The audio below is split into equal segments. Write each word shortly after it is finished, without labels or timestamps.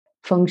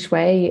feng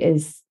shui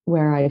is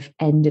where I've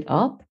ended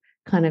up,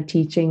 kind of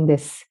teaching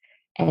this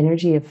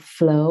energy of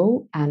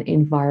flow and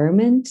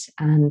environment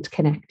and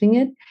connecting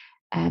it.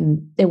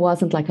 It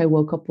wasn't like I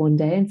woke up one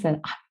day and said,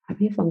 I'll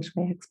be a feng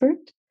shui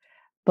expert,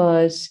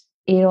 but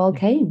it all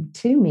came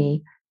to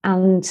me.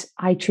 And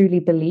I truly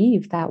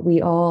believe that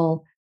we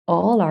all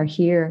are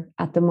here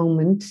at the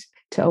moment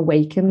to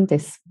awaken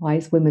this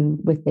wise woman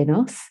within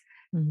us,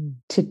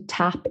 to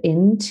tap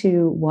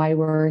into why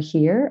we're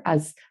here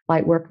as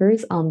light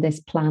workers on this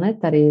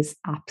planet that is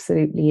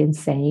absolutely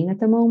insane at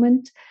the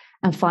moment,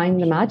 and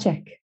find the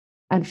magic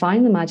and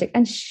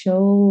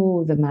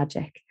show the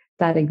magic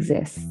that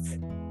exists.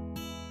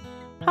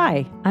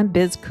 Hi, I'm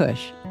Biz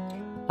Cush,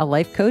 a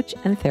life coach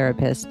and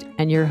therapist,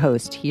 and your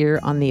host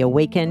here on the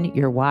Awaken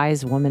Your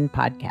Wise Woman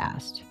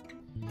podcast.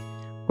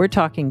 We're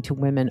talking to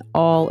women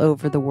all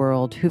over the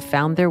world who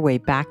found their way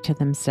back to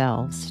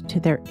themselves, to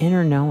their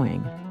inner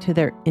knowing, to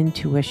their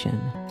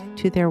intuition,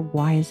 to their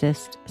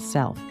wisest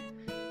self.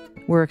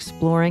 We're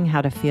exploring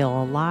how to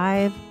feel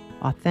alive,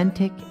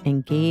 authentic,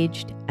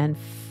 engaged, and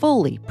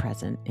fully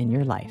present in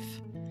your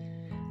life.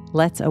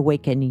 Let's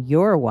awaken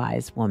your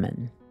wise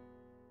woman.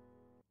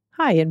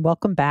 Hi, and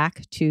welcome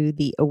back to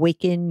the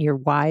Awaken Your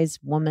Wise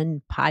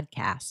Woman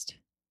podcast.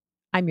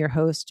 I'm your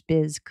host,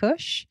 Biz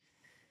Cush,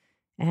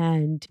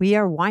 and we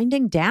are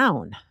winding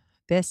down.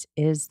 This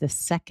is the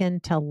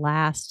second to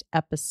last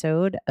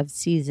episode of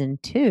season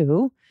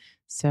 2.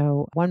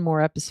 So one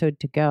more episode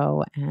to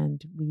go,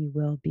 and we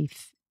will be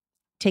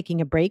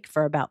taking a break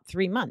for about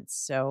 3 months.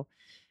 So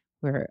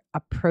we're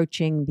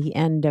approaching the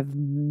end of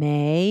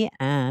May,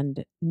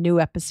 and new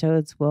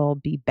episodes will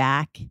be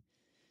back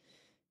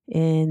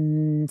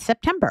in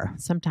September,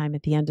 sometime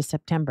at the end of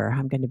September.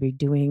 I'm going to be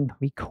doing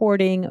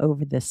recording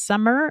over the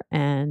summer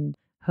and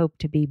hope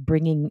to be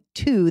bringing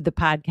to the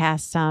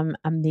podcast some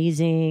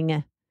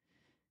amazing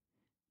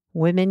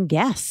women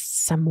guests,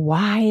 some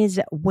wise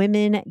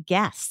women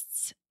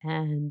guests.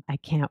 And I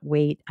can't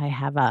wait. I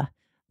have a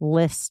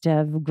list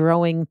of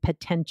growing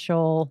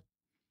potential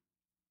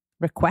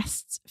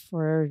requests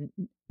for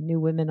new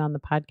women on the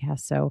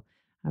podcast. So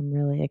I'm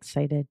really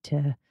excited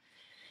to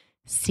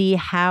see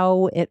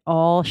how it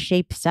all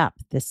shapes up,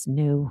 this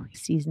new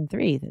season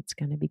 3 that's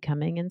going to be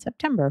coming in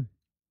September.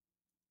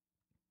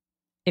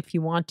 If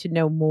you want to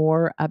know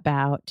more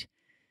about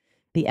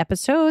the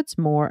episodes,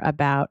 more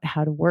about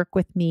how to work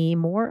with me,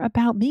 more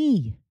about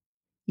me,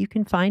 you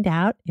can find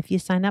out if you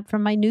sign up for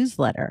my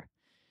newsletter.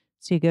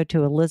 So you go to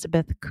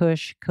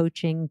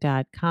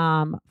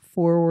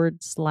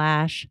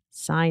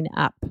elizabethcushcoaching.com/sign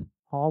up,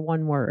 all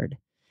one word,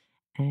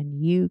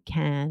 and you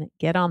can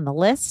get on the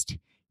list,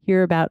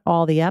 hear about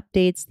all the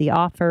updates, the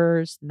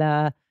offers,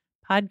 the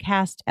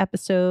podcast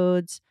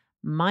episodes,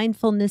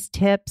 mindfulness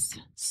tips,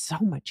 so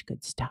much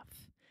good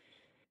stuff.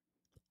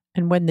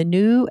 And when the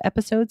new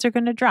episodes are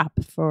going to drop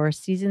for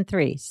season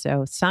 3.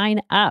 So sign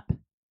up,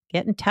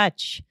 get in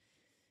touch,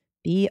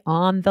 be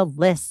on the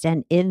list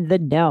and in the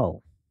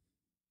know.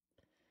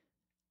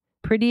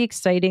 Pretty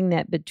exciting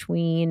that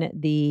between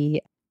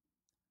the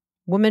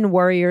Woman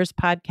Warriors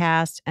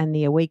podcast and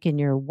the Awaken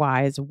Your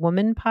Wise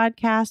Woman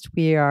podcast,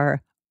 we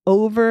are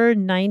over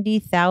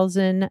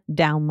 90,000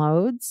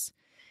 downloads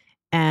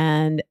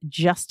and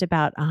just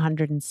about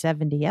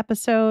 170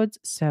 episodes.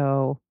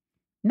 So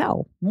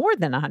no, more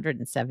than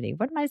 170.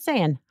 What am I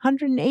saying?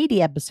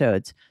 180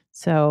 episodes.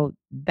 So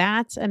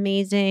that's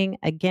amazing.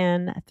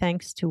 Again,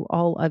 thanks to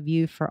all of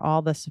you for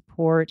all the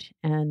support.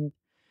 And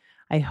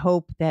I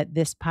hope that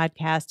this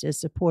podcast is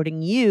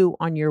supporting you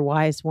on your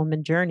wise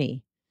woman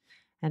journey.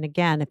 And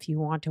again, if you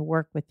want to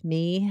work with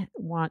me,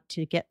 want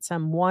to get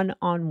some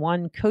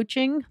one-on-one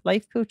coaching,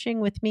 life coaching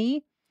with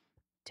me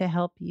to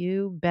help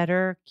you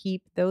better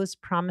keep those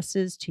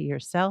promises to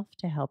yourself,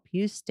 to help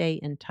you stay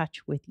in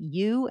touch with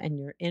you and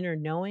your inner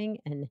knowing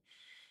and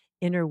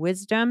inner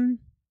wisdom,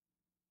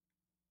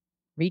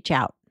 reach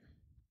out.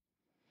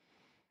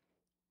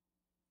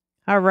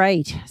 All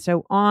right.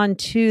 So on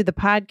to the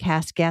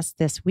podcast guest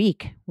this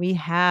week. We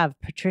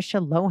have Patricia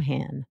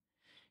Lohan.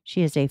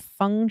 She is a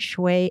feng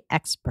shui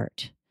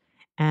expert.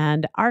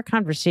 And our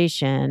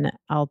conversation,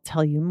 I'll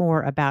tell you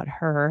more about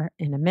her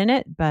in a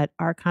minute, but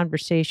our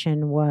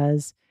conversation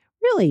was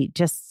really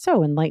just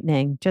so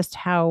enlightening, just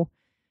how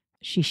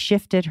she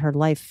shifted her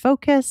life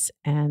focus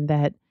and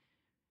that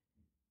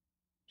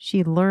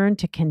she learned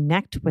to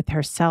connect with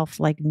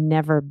herself like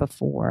never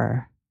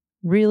before,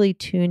 really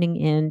tuning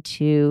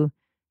into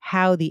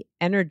how the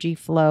energy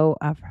flow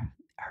of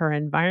her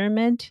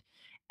environment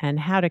and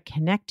how to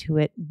connect to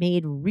it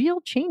made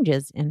real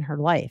changes in her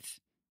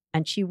life.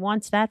 And she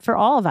wants that for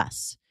all of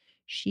us.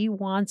 She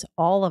wants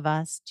all of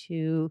us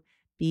to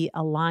be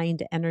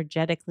aligned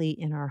energetically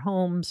in our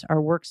homes,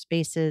 our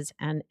workspaces,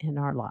 and in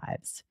our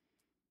lives.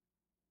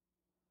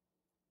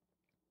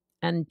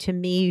 And to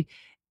me,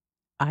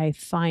 I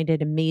find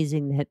it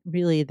amazing that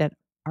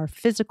our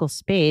physical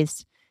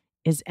space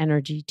is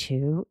energy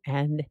too,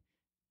 and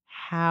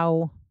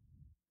how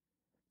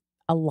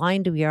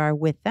aligned we are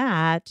with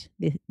that,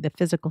 the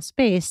physical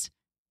space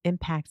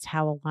impacts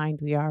how aligned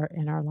we are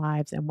in our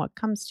lives and what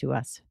comes to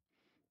us.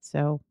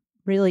 So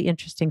Really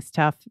interesting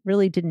stuff.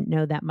 Really didn't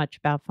know that much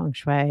about feng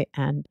shui.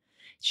 And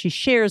she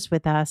shares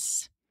with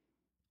us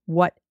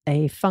what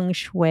a feng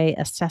shui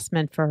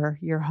assessment for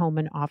your home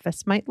and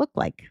office might look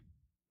like.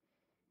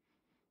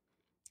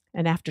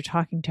 And after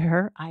talking to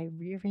her, I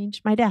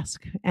rearranged my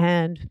desk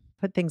and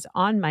put things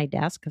on my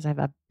desk because I have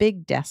a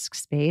big desk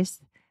space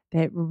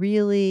that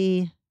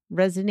really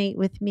resonate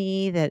with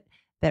me, that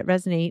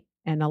resonate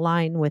and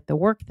align with the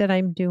work that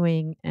I'm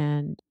doing.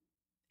 And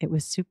it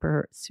was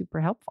super,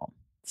 super helpful.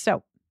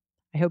 So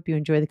I hope you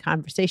enjoy the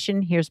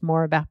conversation. Here's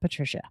more about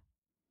Patricia.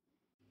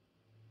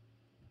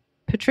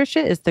 Patricia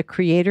is the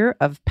creator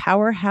of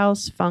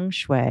Powerhouse Feng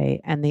Shui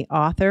and the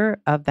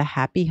author of The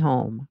Happy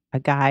Home,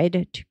 a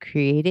guide to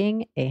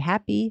creating a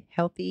happy,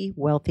 healthy,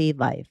 wealthy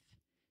life.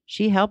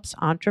 She helps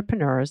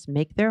entrepreneurs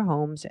make their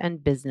homes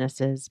and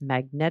businesses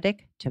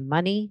magnetic to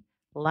money,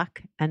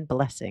 luck, and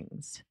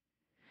blessings.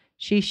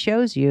 She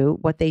shows you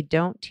what they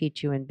don't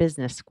teach you in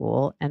business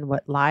school and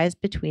what lies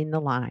between the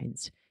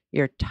lines,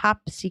 your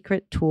top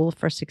secret tool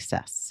for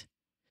success.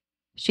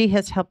 She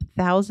has helped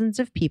thousands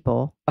of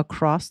people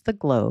across the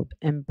globe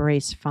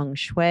embrace feng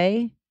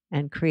shui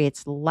and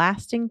creates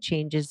lasting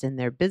changes in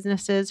their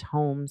businesses,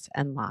 homes,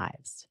 and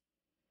lives.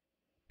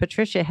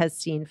 Patricia has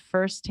seen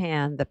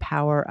firsthand the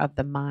power of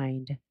the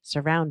mind,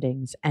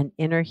 surroundings, and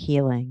inner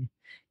healing,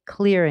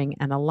 clearing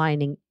and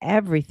aligning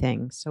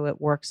everything so it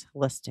works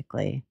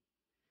holistically.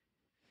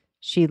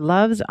 She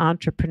loves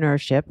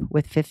entrepreneurship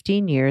with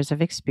 15 years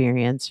of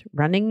experience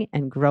running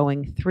and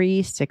growing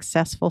 3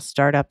 successful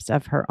startups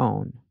of her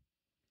own.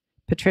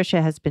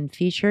 Patricia has been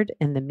featured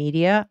in the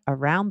media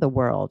around the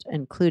world,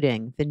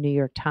 including the New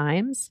York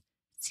Times,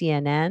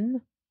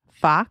 CNN,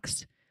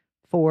 Fox,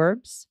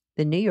 Forbes,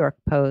 the New York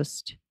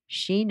Post,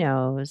 She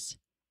Knows,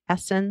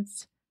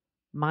 Essence,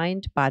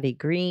 Mind Body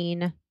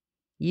Green,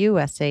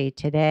 USA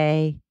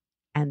Today,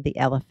 and the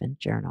Elephant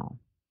Journal.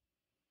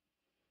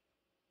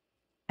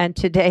 And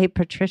today,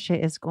 Patricia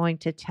is going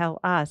to tell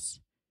us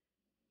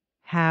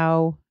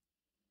how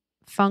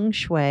feng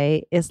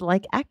shui is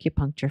like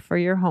acupuncture for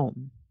your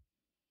home.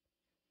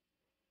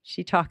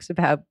 She talks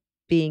about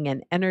being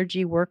an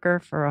energy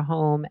worker for a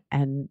home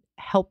and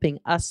helping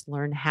us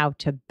learn how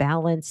to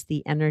balance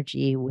the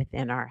energy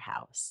within our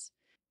house.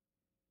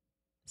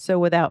 So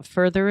without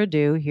further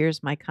ado,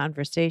 here's my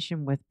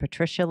conversation with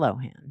Patricia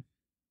Lohan.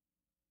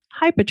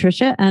 Hi,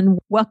 Patricia, and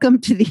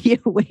welcome to the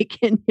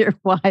Awaken Your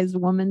Wise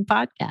Woman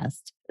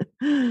podcast.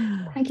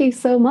 Thank you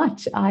so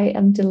much. I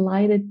am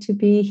delighted to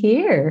be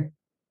here.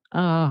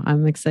 Oh,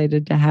 I'm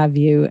excited to have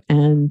you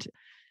and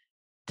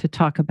to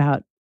talk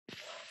about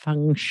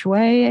feng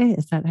shui.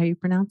 Is that how you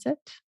pronounce it?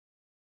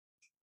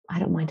 I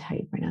don't mind how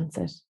you pronounce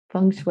it.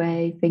 Feng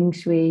shui, feng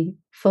shui,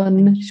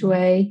 fun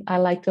shui. I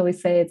like to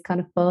always say it's kind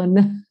of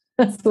fun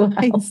as well.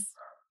 Nice.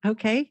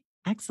 Okay,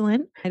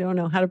 excellent. I don't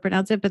know how to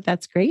pronounce it, but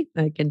that's great.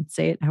 I can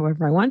say it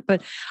however I want.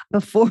 But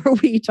before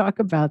we talk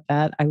about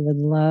that, I would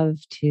love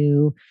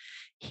to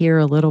hear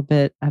a little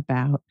bit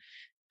about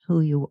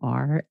who you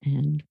are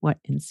and what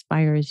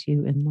inspires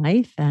you in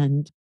life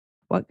and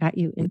what got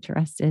you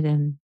interested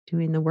in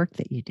doing the work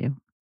that you do.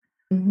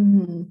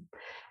 Mm-hmm.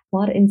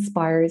 What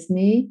inspires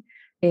me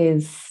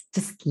is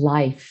just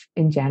life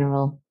in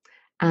general.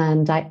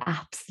 And I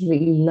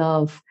absolutely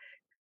love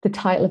the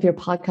title of your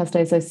podcast,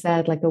 as I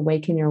said, like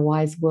Awaken Your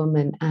Wise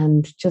Woman,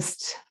 and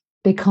just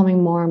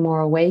becoming more and more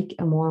awake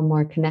and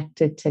more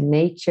connected to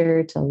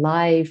nature, to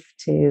life,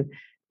 to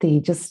the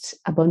just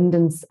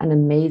abundance and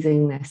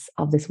amazingness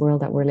of this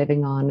world that we're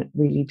living on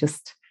really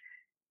just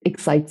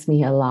excites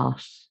me a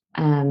lot.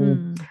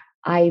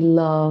 I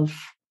love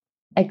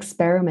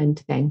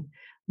experimenting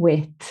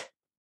with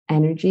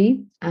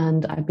energy,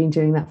 and I've been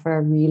doing that for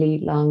a really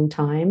long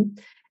time.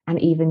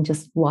 And even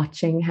just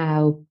watching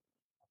how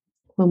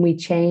when we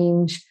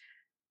change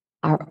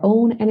our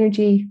own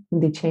energy,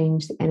 when they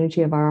change the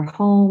energy of our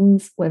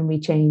homes, when we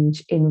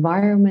change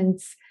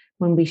environments,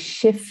 when we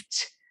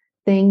shift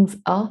things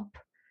up,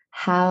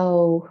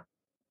 how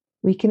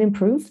we can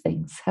improve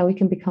things, how we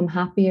can become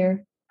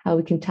happier, how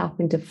we can tap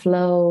into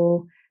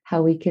flow,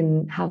 how we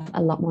can have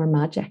a lot more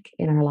magic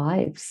in our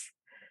lives.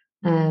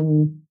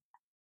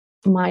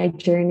 My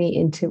journey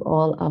into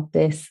all of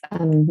this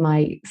and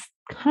my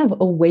kind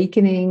of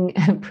awakening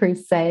per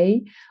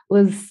se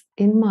was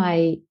in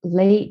my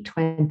late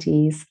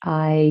 20s.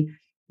 I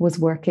was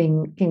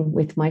working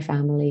with my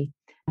family,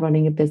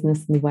 running a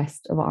business in the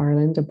west of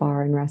Ireland, a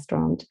bar and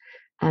restaurant.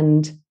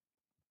 And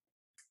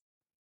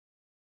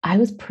I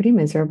was pretty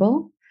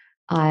miserable.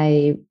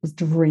 I was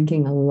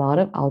drinking a lot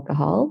of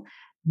alcohol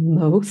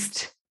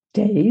most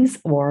days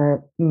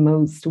or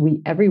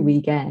every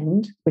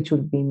weekend, which would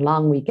have been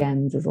long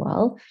weekends as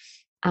well.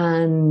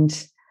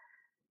 And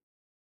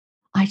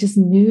I just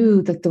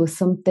knew that there was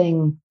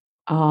something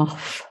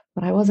off,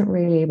 but I wasn't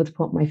really able to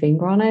put my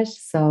finger on it.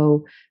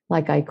 So,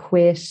 like, I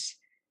quit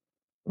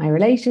my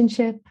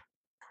relationship,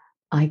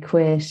 I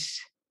quit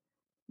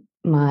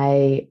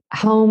my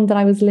home that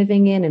I was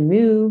living in and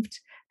moved.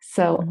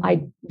 So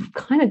I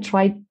kind of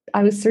tried,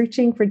 I was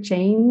searching for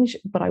change,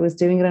 but I was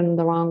doing it in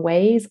the wrong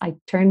ways. I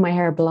turned my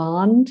hair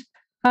blonde.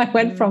 I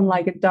went from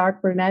like a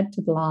dark brunette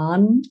to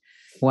blonde.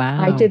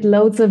 I Wow. did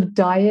loads of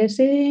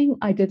dieting.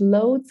 I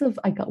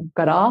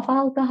got off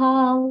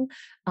alcohol.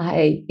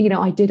 I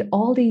did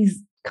all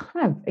these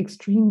kind of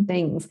extreme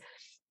things.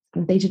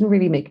 They didn't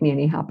really make me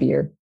any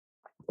happier.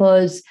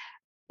 But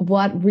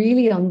what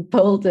really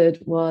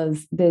unfolded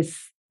was this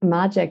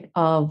magic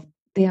of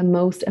the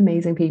most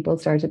amazing people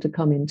started to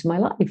come into my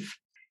life,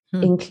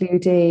 Hmm.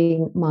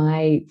 including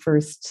my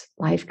first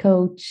life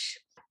coach,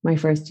 my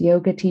first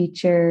yoga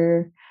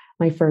teacher,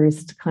 my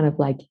first kind of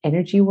like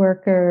energy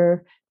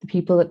worker, the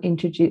people that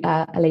introduced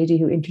a lady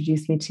who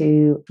introduced me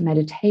to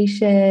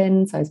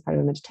meditation. So I was part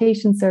of a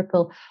meditation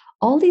circle.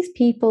 All these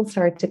people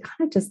started to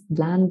kind of just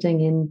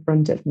landing in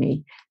front of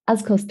me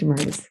as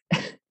customers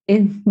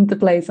in the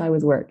place I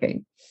was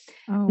working.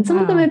 Oh, And some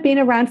of them wow. had been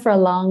around for a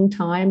long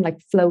time, like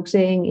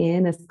floating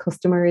in as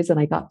customers, and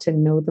I got to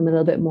know them a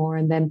little bit more.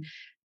 And then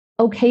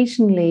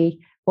occasionally,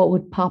 what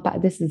would pop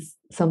out, this is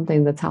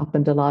something that's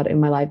happened a lot in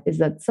my life, is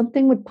that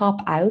something would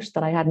pop out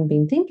that I hadn't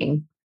been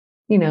thinking.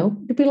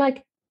 It'd be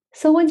like,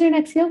 so when's your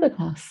next yoga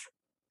class?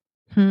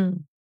 Hmm.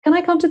 Can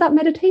I come to that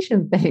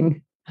meditation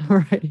thing?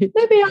 Right.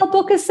 Maybe I'll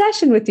book a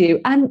session with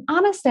you. And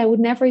honestly, I would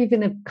never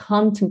even have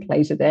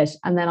contemplated it.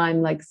 And then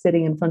I'm like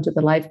sitting in front of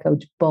the life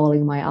coach,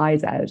 bawling my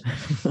eyes out.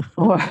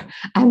 Or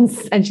and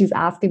she's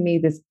asking me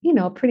this,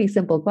 pretty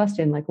simple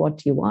question, like, what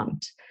do you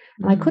want?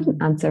 And I couldn't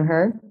Mm. answer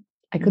her.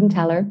 I couldn't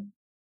tell Mm. her.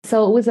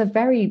 So it was a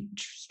very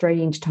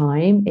strange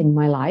time in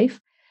my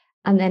life.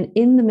 And then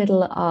in the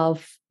middle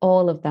of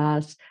all of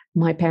that,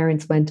 my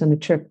parents went on a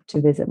trip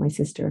to visit my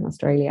sister in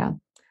Australia.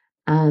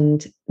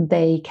 And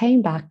they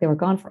came back, they were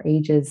gone for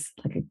ages,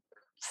 like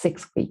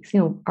 6 weeks,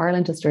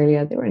 Ireland,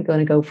 Australia, they weren't going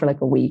to go for like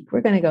a week.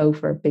 We're going to go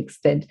for a big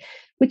stint,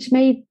 which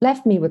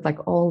left me with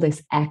like all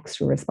this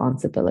extra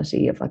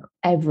responsibility of like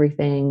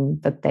everything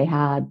that they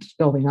had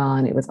going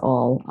on. It was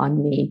all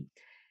on me.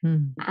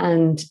 Mm.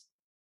 And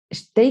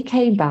they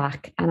came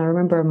back, and I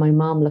remember my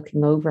mom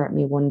looking over at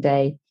me one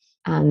day,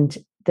 and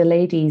the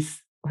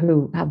ladies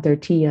who have their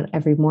tea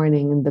every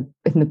morning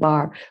in the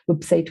bar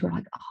would say to her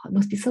like, "Oh, it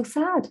must be so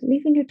sad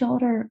leaving your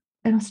daughter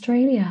in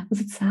Australia. Was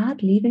it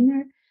sad leaving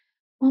her?"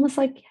 Mom was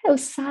like, "Yeah, it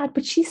was sad,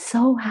 but she's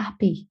so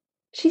happy.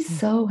 She's Mm.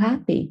 so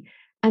happy."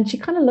 And she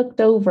kind of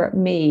looked over at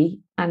me,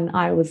 and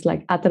I was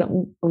like, I don't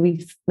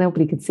know,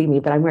 nobody could see me,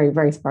 but I'm wearing a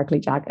very sparkly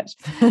jacket.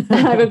 And I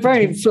have a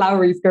very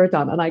flowery skirt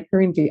on, and I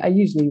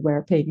usually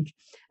wear pink,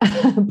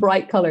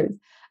 bright colors.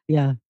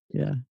 Yeah.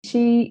 Yeah.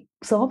 She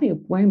saw me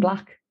wearing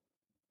black,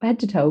 head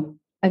to toe,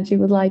 and she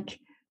was like,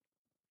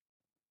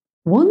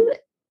 "One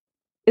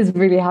is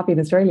really happy in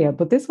Australia,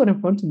 but this one in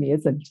front of me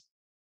isn't."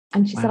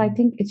 And she said, Wow.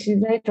 she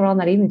later on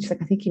that evening, she's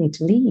like, "I think you need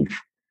to leave."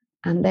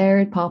 And there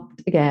it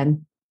popped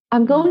again.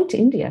 I'm going to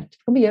India to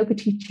become a yoga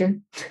teacher.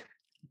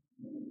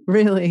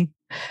 Really?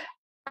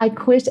 I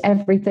quit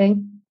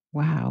everything.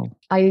 Wow.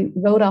 I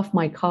wrote off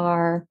my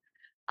car.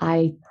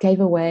 I gave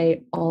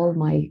away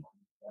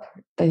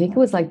I think it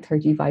was like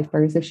 35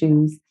 pairs of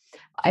shoes,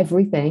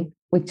 everything,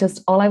 with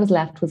just all I was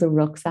left was a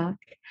rucksack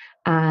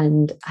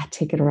and a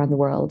ticket around the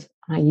world.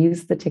 And I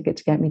used the ticket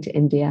to get me to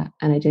India,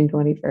 and I didn't go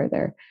any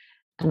further.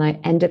 And I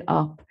ended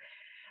up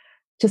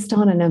just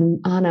on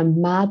a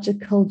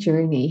magical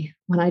journey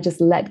when I just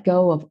let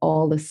go of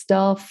all the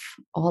stuff,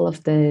 all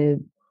of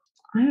the,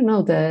 I don't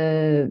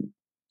know,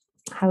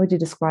 how would you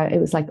describe it? It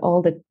was like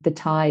all the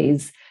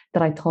ties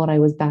that I thought I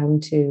was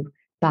bound to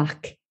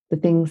back, the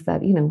things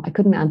that, I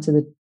couldn't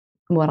answer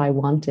what I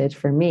wanted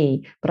for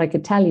me, but I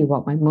could tell you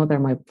what my mother,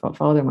 my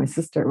father, my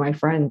sister, my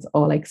friends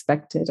all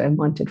expected and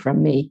wanted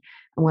from me.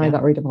 And when I Yeah.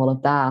 got rid of all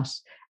of that,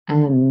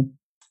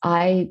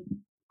 I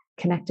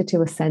connected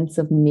to a sense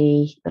of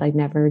me that I'd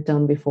never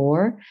done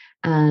before,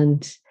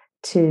 and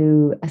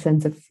to a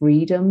sense of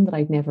freedom that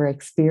I'd never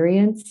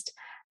experienced.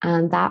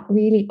 And that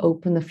really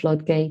opened the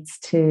floodgates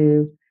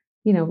to,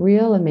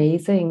 real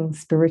amazing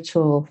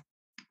spiritual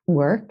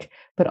work,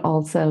 but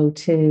also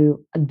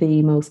to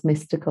the most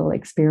mystical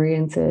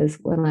experiences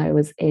when I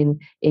was in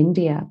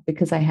India,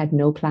 because I had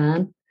no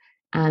plan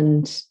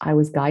and I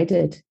was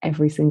guided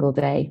every single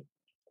day.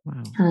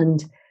 Wow.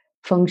 And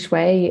feng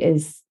shui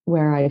is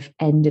where I've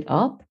ended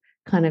up,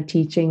 kind of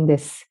teaching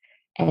this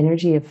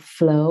energy of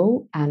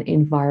flow and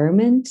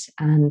environment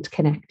and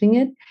connecting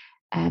it.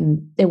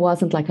 It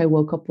wasn't like I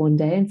woke up one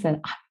day and said,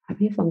 "I'll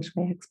be a feng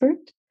shui expert,"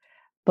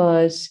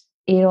 but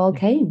it all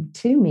came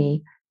to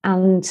me.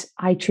 And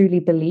I truly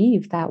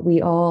believe that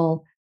we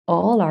all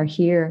are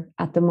here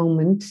at the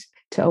moment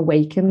to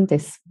awaken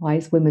this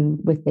wise woman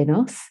within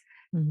us,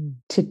 Mm-hmm.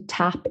 to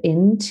tap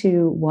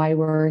into why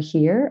we're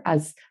here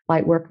as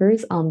light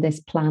workers on this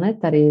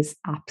planet that is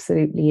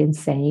absolutely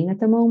insane at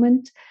the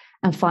moment,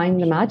 and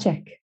find the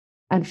magic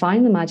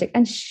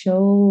and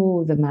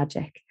show the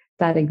magic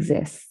that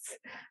exists.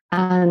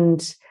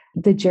 And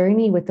the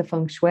journey with the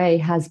feng shui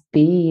has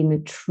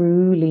been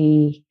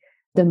truly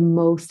the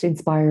most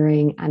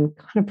inspiring and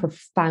kind of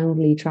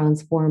profoundly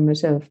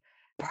transformative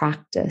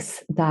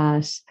practice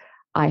that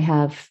I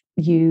have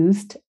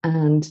used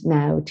and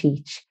now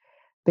teach,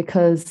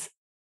 because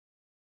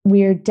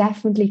we're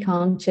definitely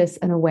conscious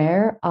and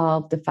aware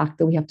of the fact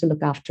that we have to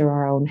look after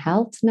our own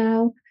health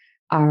now,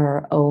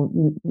 our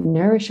own,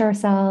 nourish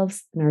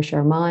ourselves, nourish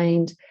our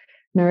mind,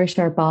 nourish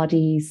our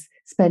bodies,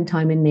 spend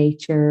time in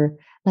nature.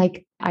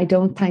 Like, I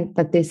don't think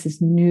that this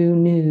is new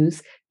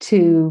news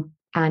to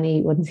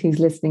anyone who's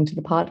listening to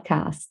the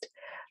podcast.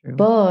 True.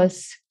 But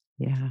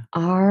yeah,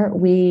 are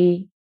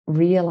we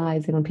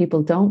realizing, when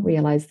people don't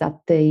realize, that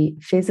the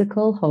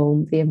physical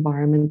home, the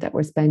environment that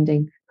we're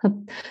spending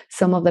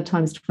some of the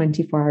times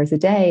 24 hours a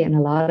day, and a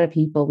lot of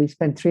people, we've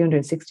spent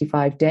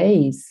 365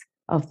 days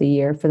of the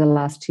year for the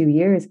last 2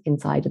 years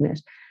inside in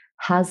it,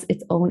 has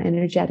its own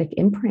energetic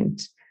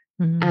imprint.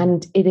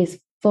 And it is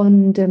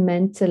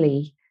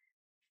fundamentally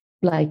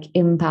like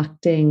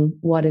impacting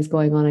what is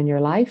going on in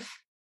your life,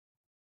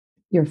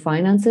 your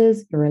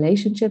finances, your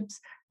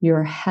relationships,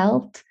 your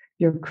health,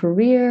 your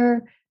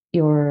career,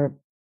 your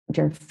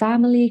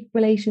family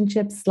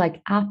relationships.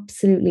 Like,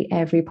 absolutely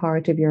every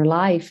part of your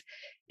life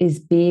is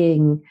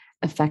being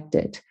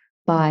affected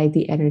by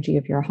the energy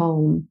of your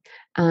home.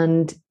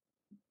 And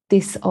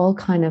this all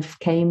kind of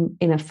came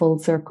in a full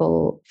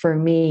circle for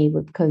me,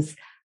 because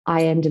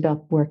I ended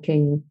up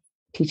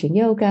teaching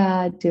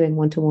yoga, doing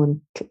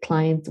one-to-one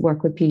clients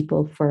work with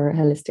people for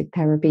holistic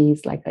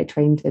therapies. Like, I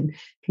trained in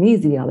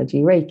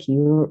kinesiology,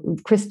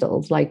 Reiki,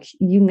 crystals, like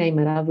you name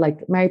it. I have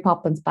like Mary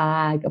Poppins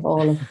bag of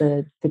all of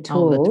the tools,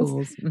 all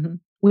the tools.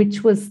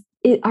 which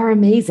are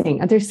amazing.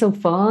 And they're so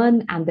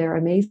fun, and they're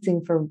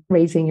amazing for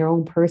raising your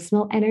own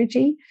personal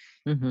energy.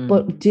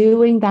 But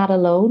doing that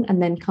alone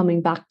and then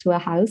coming back to a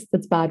house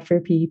that's bad for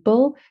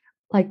people,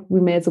 like,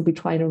 we may as well be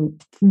trying to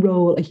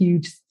roll a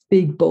huge,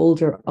 big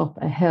boulder up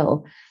a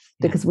hill,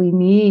 because we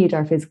need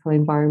our physical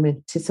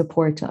environment to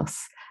support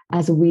us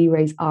as we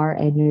raise our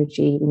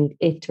energy. We need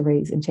it to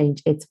raise and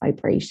change its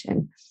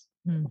vibration.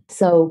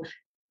 So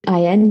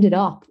I ended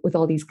up with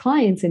all these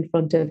clients in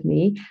front of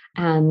me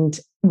and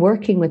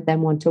working with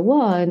them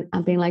one-to-one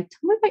and being like,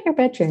 tell me about your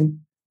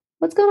bedroom.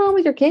 What's going on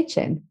with your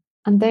kitchen?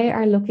 And they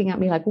are looking at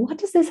me like, what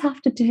does this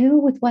have to do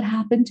with what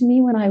happened to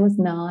me when I was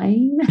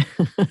 9?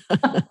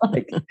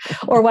 Like,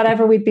 or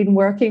whatever we've been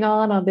working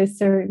on this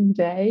certain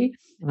day.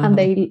 And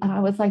I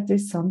was like,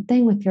 there's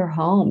something with your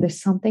home.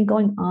 There's something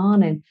going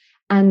on.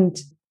 And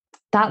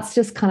that's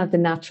just kind of the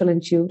natural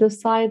intuitive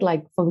side.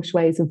 Like, feng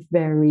shui is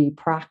very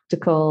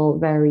practical,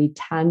 very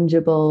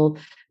tangible,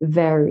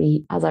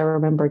 very, as I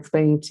remember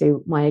explaining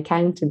to my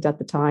accountant at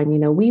the time,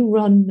 we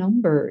run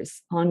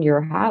numbers on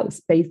your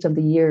house based on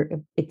the year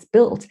it's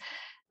built.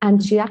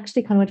 And she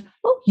actually kind of went,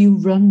 oh, you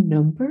run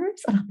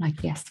numbers? And I'm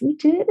like, yes, we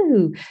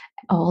do.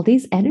 All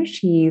these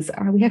energies,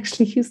 we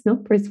actually use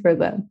numbers for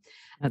them.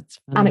 That's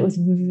funny. And it was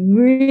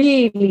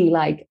really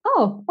like,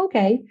 oh,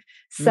 okay.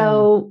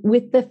 So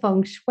with the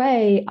feng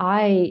shui,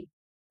 I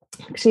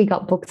actually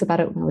got books about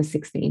it when I was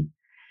 16.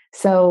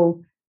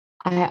 So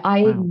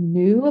I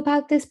knew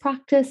about this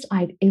practice.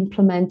 I'd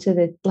implemented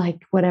it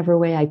like whatever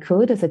way I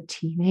could as a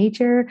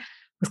teenager,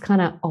 was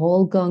kind of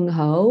all gung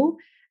ho.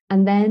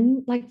 And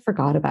then like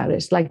forgot about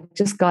it, like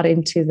just got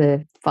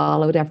into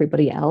followed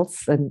everybody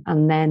else.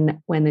 And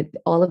then when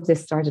all of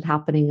this started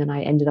happening and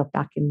I ended up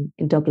back in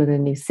Dublin, a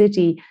new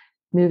city,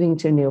 moving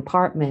to a new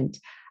apartment,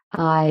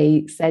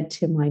 I said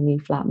to my new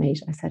flatmate,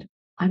 I said,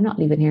 I'm not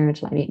leaving here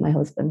until I meet my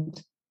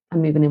husband.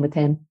 I'm moving in with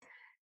him.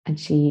 And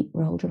she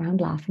rolled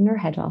around laughing her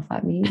head off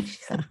at me. She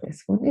said,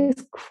 this one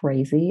is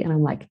crazy. And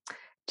I'm like,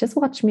 just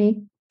watch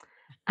me.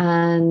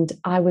 And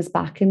I was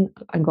back in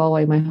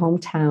Galway, my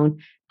hometown,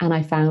 and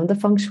I found the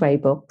feng shui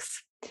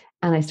books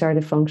and I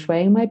started feng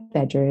shuiing my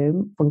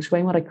bedroom, feng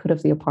shuiing what I could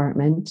of the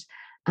apartment.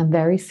 And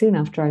very soon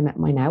after, I met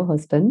my now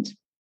husband.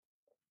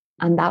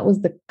 And that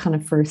was the kind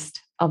of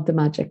first of the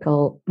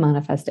magical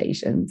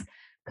manifestations,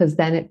 because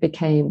then it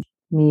became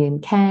me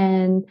and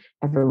Ken.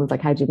 Everyone's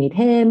like, how'd you meet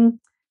him?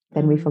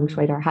 Then we feng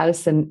shuied our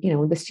house, and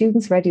the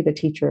student's ready, the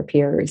teacher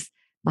appears.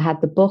 I had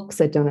the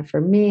books, I'd done it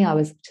for me. I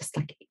was just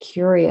like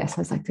curious.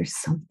 I was like, there's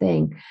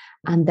something.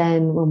 And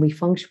then when we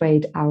feng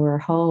shuied our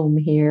home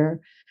here,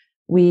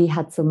 we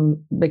had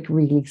some like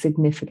really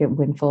significant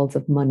windfalls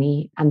of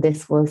money. And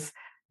this was,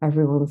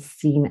 everyone's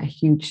seen a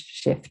huge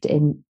shift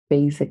in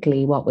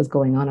basically what was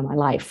going on in my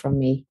life, from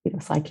me,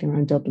 cycling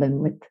around Dublin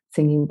with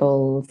singing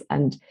bowls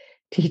and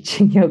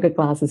teaching yoga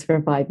classes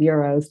for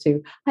 €5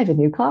 to I have a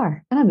new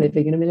car and I'm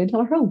living in $1 million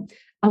home.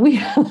 And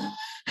we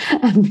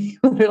and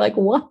people are like,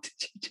 what did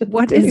you just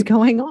What do? is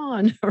going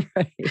on?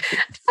 Right.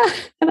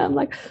 And I'm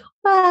like,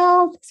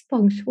 well, it's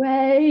feng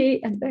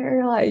shui. And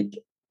they're like,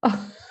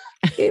 oh,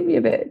 give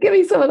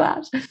me some of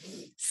that.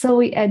 So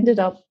we ended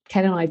up,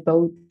 Ken and I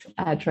both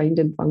trained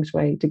in feng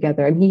shui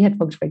together, and he had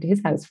feng shui to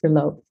his house for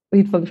love.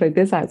 We'd feng shui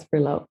this house for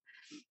love.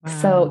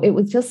 Wow. So it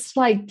was just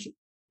like,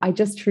 I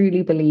just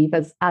truly believe,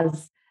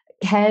 as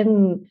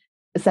Ken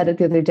said it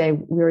the other day,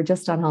 we were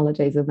just on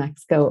holidays in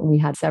Mexico and we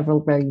had several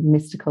very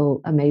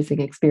mystical, amazing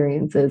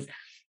experiences.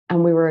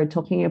 And we were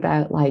talking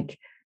about like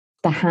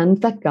the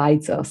hand that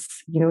guides us.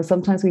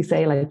 Sometimes we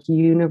say like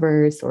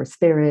universe or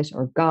spirit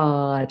or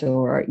God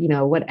or,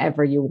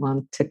 whatever you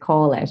want to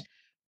call it.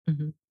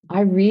 Mm-hmm.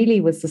 I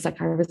really was just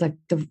like, I was like,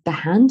 the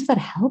hand that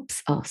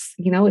helps us,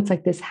 it's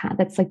like this hand,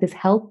 that's like this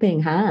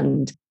helping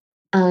hand.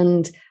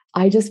 And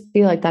I just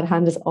feel like that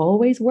hand is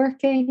always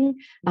working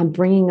and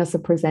bringing us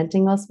and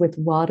presenting us with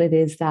what it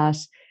is that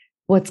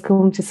what's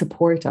going to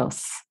support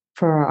us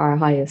for our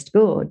highest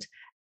good.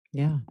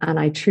 Yeah. And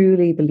I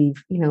truly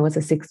believe, as a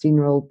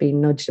 16-year-old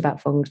being nudged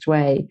about feng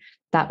shui,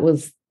 that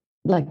was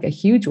like a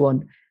huge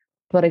one.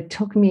 But it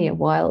took me a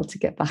while to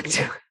get back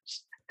to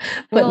it.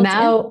 But Well,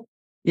 now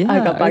I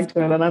got yeah, back to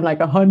it and I'm like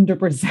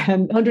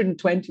 100%,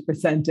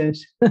 120% it.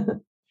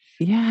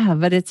 yeah,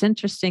 but it's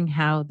interesting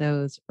how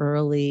those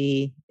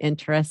early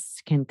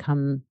interests can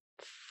come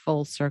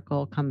full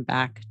circle, come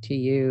back to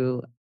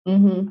you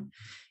Mm-hmm.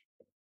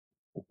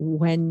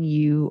 when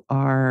you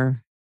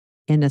are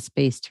in a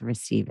space to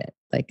receive it.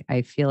 Like,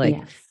 I feel like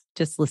Yes.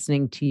 just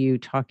listening to you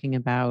talking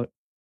about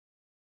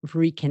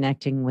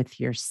reconnecting with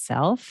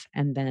yourself,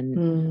 and then,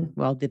 Mm.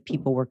 well, the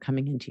people were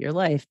coming into your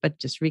life, but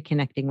just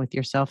reconnecting with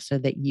yourself so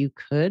that you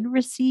could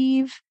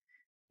receive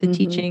the Mm-hmm.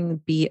 teaching,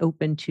 be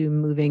open to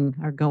moving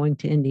or going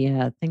to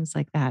India, things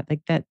like that.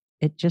 Like that,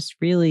 it just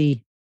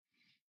really,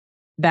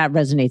 that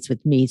resonates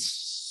with me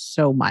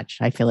so much.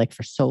 I feel like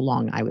for so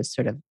long I was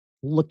sort of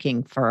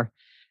looking for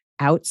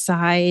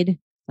outside,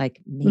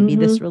 like maybe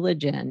this Mm-hmm.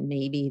 religion,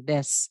 maybe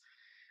this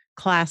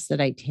class that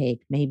I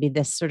take, maybe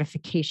this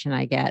certification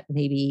I get,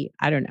 maybe,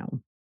 I don't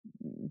know,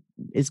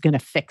 is going to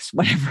fix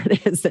whatever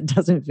it is that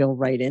doesn't feel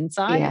right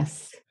inside.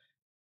 Yes.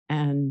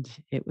 And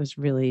it was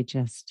really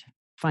just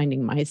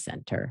finding my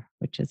center,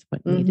 which is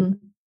what needed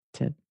Mm-hmm.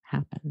 to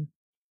happen.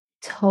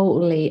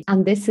 Totally.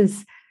 And this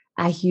is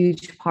a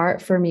huge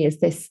part for me, is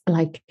this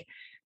like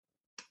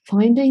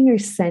finding your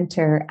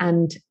center.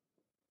 And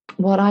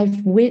what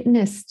I've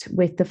witnessed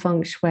with the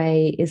feng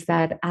shui is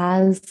that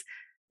as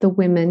the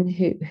women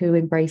who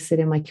embrace it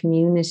in my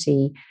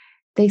community,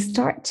 they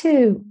start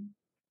to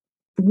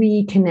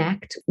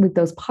reconnect with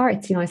those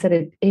parts. I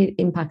said it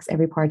impacts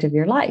every part of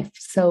your life.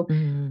 So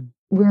Mm,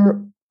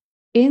 we're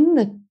in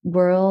the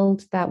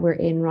world that we're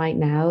in right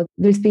now,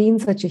 there's been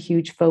such a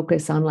huge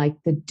focus on like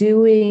the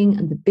doing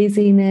and the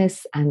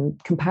busyness and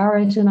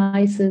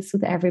comparisonitis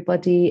with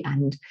everybody.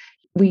 And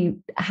we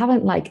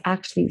haven't like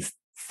actually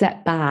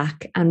set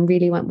back and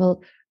really went,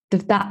 well,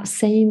 that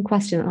same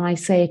question. And I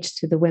say it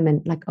to the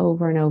women like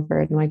over and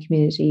over in my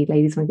community,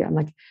 ladies, I'm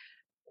like,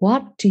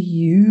 what do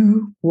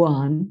you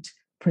want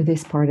for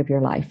this part of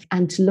your life?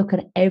 And to look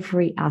at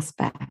every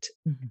aspect,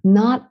 mhm.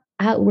 not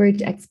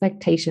outward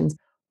expectations.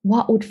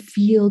 What would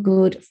feel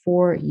good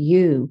for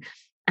you?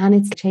 And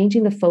it's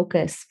changing the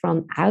focus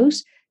from out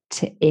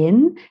to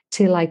in,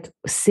 to like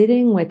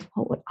sitting with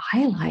what would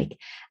I like?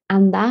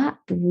 And that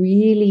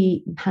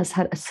really has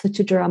had such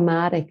a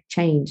dramatic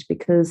change,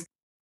 because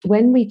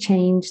when we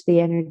change the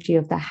energy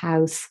of the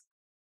house,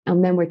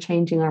 and then we're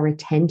changing our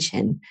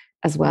attention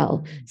as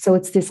well. So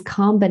it's this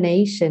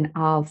combination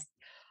of,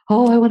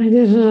 oh, I want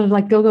to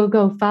like go, go,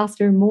 go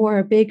faster,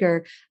 more,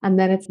 bigger. And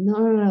then it's no,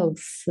 no, no,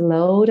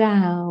 slow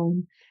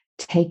down,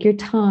 take your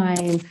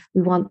time.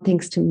 We want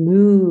things to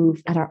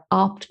move at our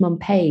optimum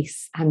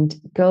pace and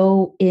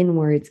go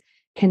inwards,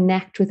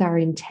 connect with our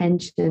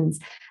intentions,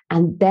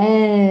 and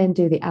then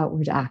do the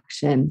outward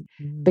action.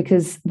 Mm.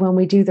 Because when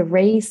we do the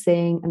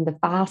racing and the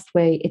fast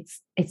way, it's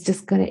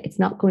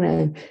not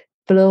gonna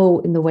flow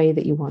in the way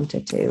that you want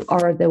it to,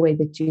 or the way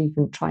that you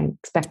even try and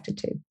expect it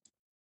to.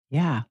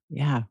 Yeah.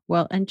 Yeah.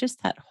 Well, and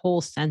just that whole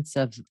sense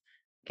of,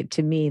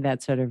 to me,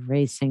 that sort of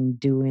racing,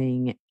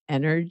 doing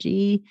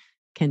energy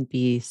can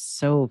be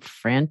so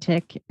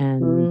frantic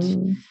and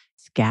Mm,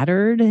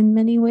 scattered in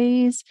many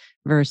ways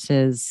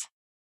versus,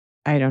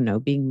 I don't know,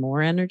 being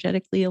more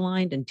energetically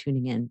aligned and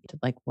tuning in to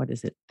like, what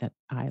is it that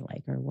I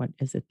like, or what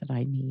is it that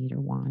I need or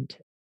want?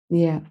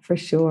 yeah, for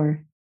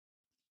sure.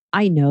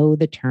 I know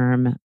the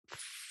term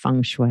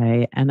feng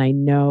shui, and I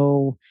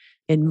know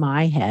in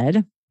my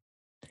head,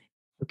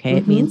 okay,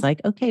 it means Mm-hmm.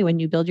 like, okay, when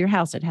you build your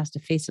house, it has to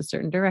face a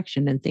certain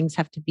direction and things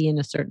have to be in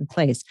a certain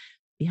place.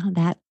 Beyond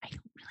that, I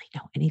don't really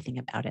know anything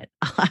about it.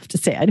 I'll have to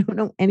say, I don't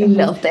know I anything.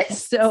 love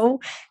this. So,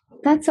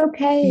 That's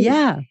okay.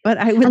 yeah, but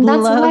I would And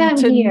that's why love I'm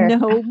to here.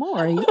 know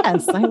more.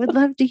 Yes, I would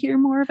love to hear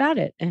more about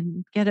it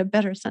and get a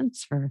better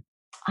sense for.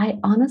 I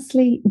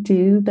honestly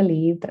do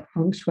believe that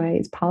feng shui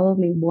is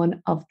probably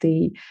one of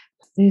the,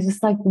 there's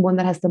just like the one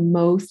that has the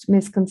most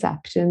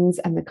misconceptions,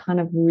 and the kind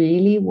of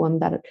really one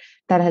that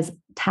has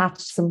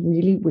attached some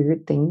really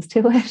weird things to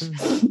it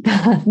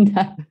Mm, and,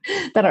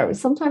 that are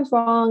sometimes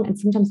wrong and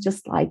sometimes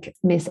just like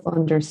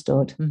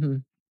misunderstood.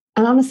 mhm.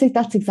 And honestly,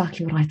 that's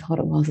exactly what I thought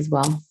it was as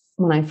well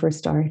when I first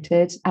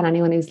started. And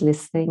anyone who's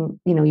listening,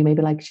 you may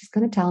be like, she's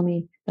going to tell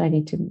me that I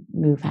need to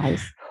move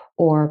house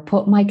or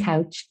put my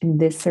couch in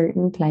this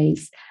certain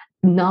place,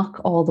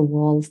 knock all the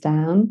walls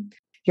down,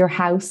 your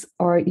house,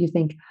 or you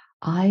think,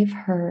 I've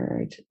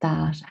heard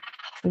that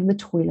having the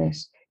toilet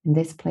in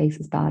this place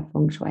is bad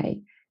feng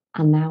shui.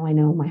 And now I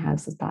know my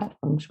house is bad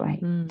feng shui.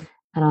 Mm.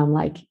 And I'm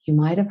like, you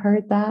might have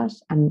heard that.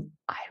 And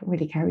I don't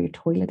really care where your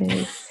toilet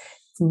is.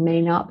 It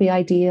may not be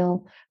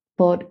ideal,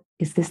 but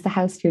is this the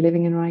house you're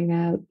living in right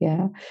now?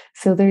 Yeah.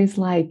 So there's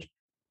like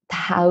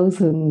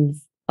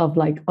thousands of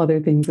like other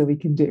things that we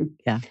can do.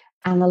 Yeah.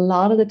 And a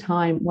lot of the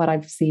time, what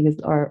I've seen is,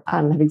 or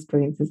and have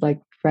experienced is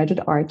like read an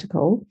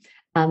article,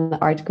 and the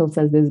article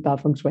says this is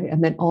bad feng shui,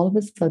 and then all of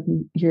a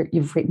sudden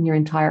you've written your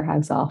entire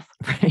house off.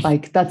 Right.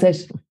 Like that's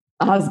it.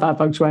 That's bad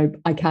feng shui.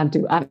 I can't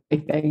do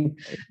anything.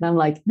 And I'm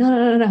like,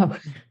 no.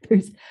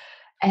 There's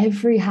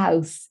every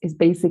house is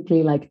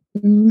basically like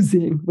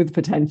oozing with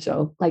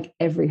potential. Like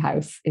every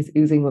house is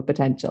oozing with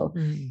potential.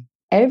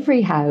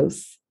 Every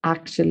house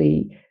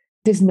actually.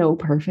 There's no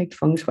perfect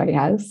feng shui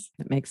house.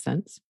 That makes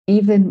sense.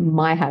 Even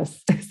my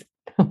house is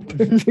not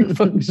perfect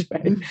feng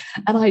shui.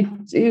 And I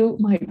do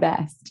my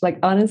best. Like,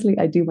 honestly,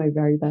 I do my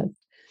very best.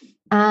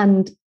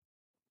 And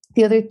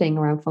the other thing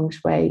around feng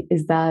shui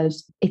is that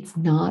it's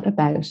not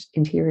about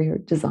interior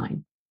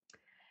design.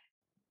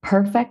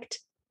 Perfect,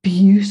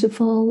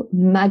 beautiful,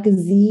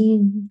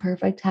 magazine,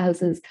 perfect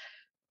houses.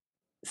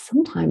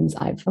 Sometimes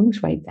I've feng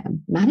shuied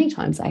them. Many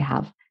times I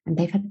have. And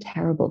they've had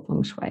terrible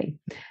feng shui.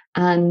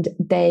 And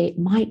they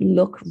might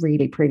look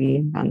really pretty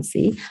and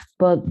fancy,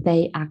 but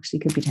they actually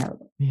could be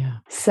terrible. Yeah.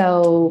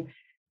 So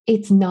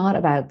it's not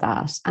about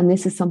that. And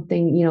this is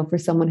something, you know, for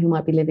someone who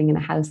might be living in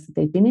a house that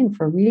they've been in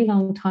for a really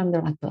long time,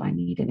 they're like, but I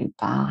need a new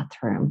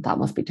bathroom. That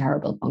must be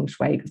terrible feng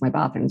shui because my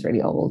bathroom's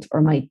really old,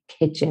 or my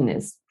kitchen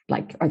is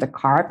like, or the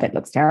carpet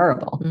looks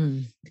terrible.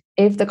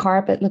 If the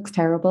carpet looks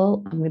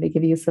terrible, I'm going to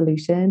give you a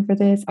solution for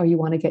this, or you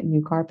want to get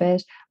new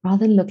carpet.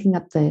 Rather than looking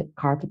at the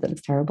carpet that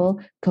looks terrible,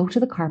 go to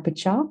the carpet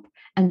shop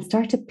and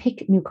start to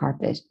pick new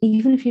carpet,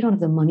 even if you don't have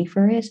the money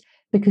for it,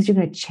 because you're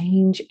going to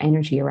change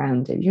energy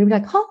around it. You're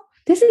going to be like, oh,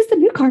 this is the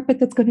new carpet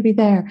that's going to be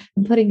there,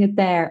 and putting it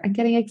there and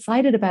getting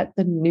excited about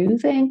the new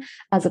thing,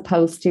 as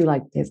opposed to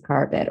like this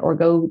carpet, or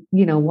go,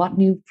 you know, what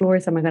new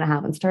floors am I going to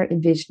have, and start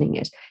envisioning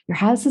it. Your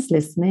house is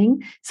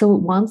listening. So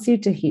it wants you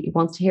to hear, it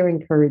wants to hear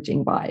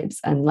encouraging vibes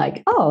and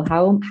like, oh,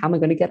 how am I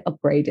going to get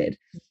upgraded?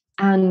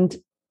 And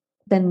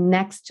then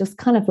next, just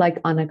kind of like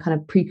on a kind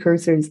of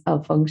precursors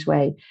of feng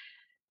shui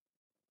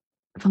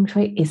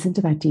isn't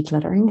about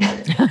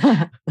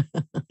decluttering.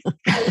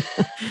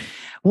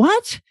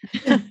 What?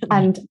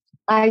 And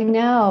I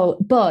know,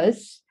 but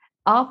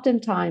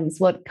oftentimes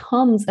what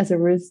comes as a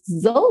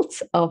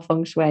result of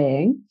feng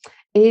shuiing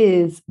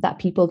is that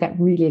people get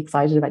really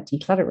excited about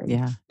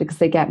decluttering, because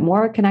they get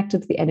more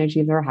connected to the energy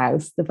of their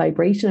house. The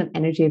vibration and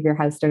energy of your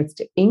house starts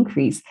to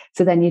increase.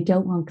 So then you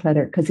don't want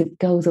clutter because it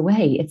goes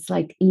away. It's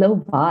like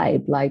low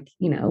vibe, like,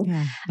 you know.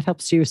 Yeah, it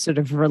helps you sort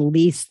of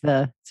release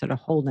the sort of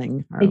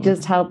holding. It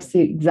just helps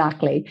you,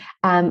 exactly.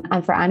 And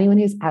for anyone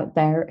who's out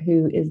there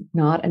who is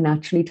not a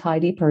naturally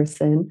tidy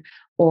person,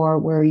 or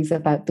worries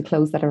about the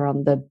clothes that are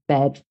on the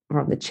bed or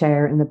on the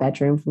chair in the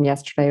bedroom from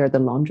yesterday, or the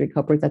laundry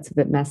cupboard that's a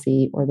bit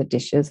messy, or the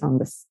dishes on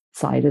the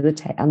side of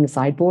on the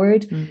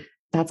sideboard,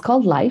 that's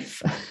called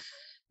life.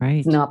 Right.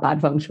 It's not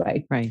bad feng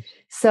shui. Right.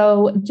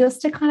 So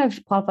just to kind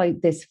of qualify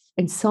this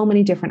in so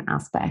many different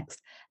aspects,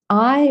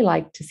 I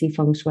like to see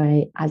feng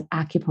shui as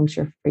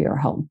acupuncture for your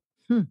home.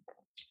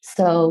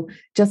 So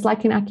just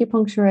like an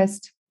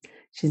acupuncturist,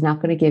 she's not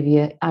going to give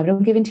you, I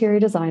don't give interior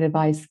design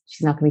advice.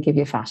 She's not going to give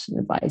you fashion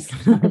advice.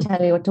 She's not going to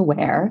tell you what to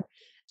wear,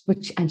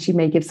 and she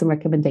may give some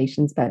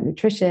recommendations about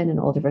nutrition and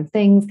all different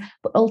things.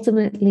 But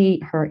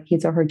ultimately,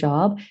 his or her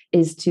job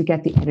is to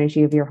get the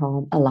energy of your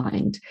home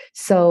aligned.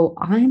 So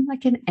I'm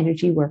like an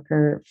energy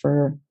worker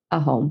for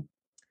a home.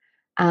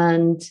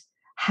 And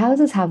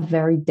houses have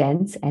very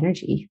dense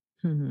energy.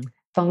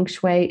 Feng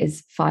shui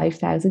is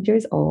 5,000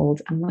 years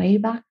old. And way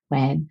back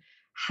when,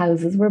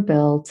 houses were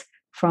built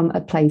from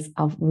a place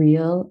of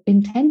real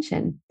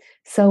intention.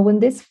 So when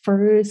this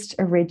first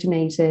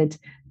originated,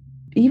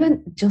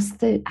 even just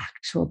the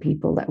actual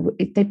people that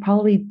they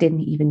probably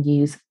didn't even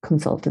use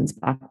consultants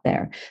back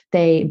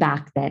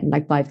then,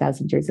 like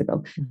 5,000 years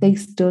ago, they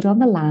stood on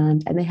the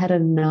land and they had a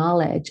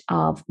knowledge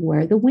of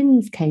where the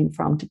winds came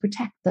from to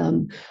protect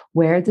them,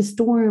 where the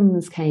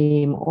storms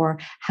came, or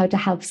how to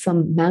have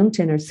some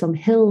mountain or some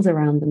hills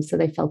around them so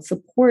they felt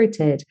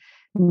supported.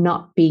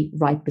 Not be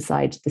right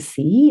beside the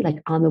sea,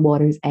 like on the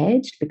water's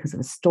edge because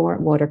of a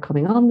storm water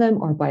coming on them,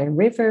 or by a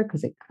river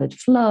because it could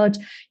flood.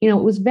 You know,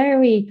 it was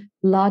very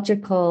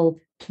logical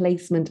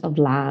placement of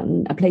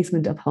land, a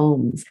placement of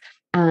homes.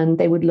 And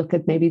they would look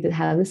at maybe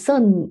how the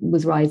sun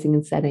was rising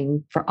and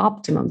setting for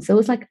optimum. So it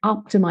was like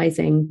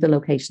optimizing the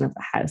location of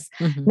the house.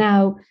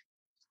 Now,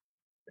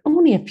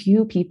 only a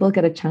few people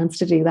get a chance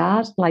to do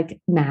that.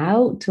 Like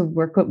now, to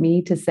work with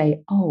me to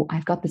say, oh,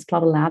 I've got this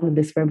plot of land in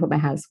this room for my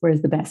house.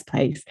 Where's the best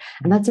place?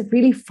 And that's a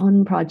really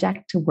fun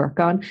project to work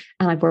on.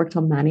 And I've worked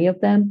on many of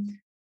them.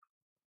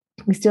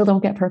 We still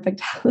don't get perfect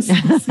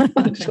houses.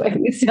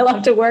 We still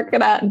have to work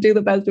it out and do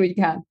the best we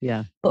can.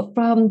 Yeah. But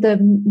from the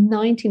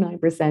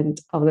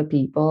 99% of the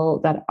people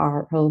that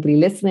are probably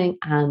listening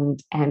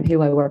and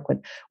who I work with,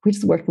 we're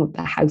just working with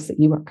the house that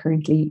you are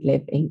currently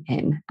living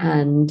in.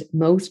 And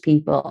most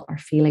people are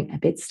feeling a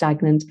bit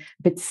stagnant,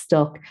 a bit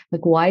stuck.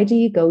 Like, why do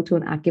you go to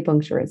an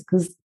acupuncturist?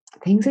 Because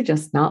things are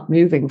just not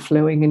moving,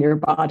 flowing in your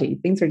body.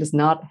 Things are just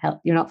not,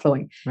 you're not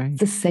flowing. Right. It's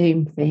the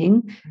same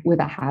thing with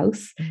a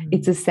house.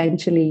 It's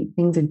essentially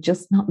things are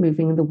just not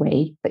moving in the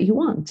way that you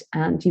want.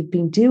 And you've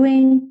been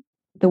doing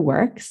the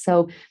work.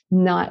 So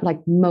not like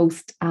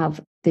most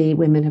of the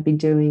women have been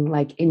doing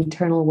like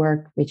internal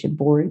work, vision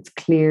boards,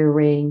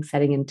 clearing,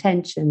 setting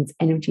intentions,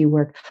 energy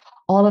work,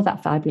 all of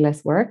that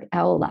fabulous work,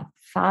 all that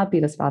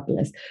fabulous,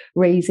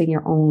 raising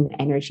your own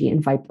energy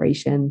and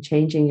vibration,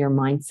 changing your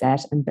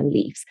mindset and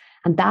beliefs.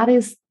 And that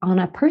is on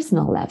a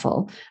personal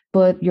level,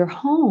 but your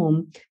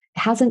home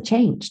hasn't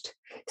changed.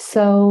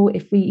 So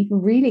if we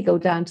even really go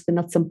down to the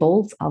nuts and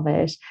bolts of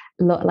it,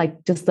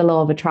 like just the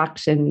law of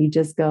attraction, you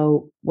just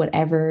go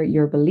whatever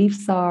your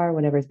beliefs are,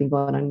 whatever's been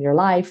going on in your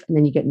life, and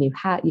then you get a new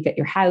hat, you get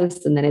your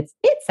house, and then it's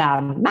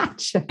a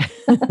match.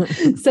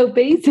 So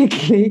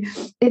basically,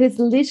 it is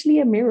literally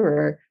a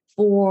mirror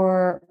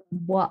for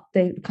what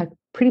they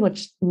pretty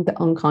much the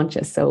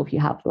unconscious. So if you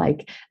have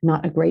like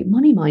not a great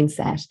money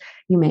mindset,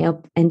 you may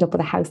end up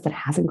with a house that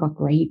hasn't got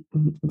great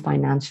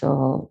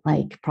financial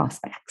like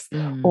prospects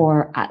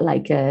or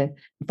like a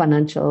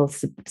financial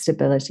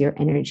stability or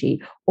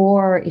energy.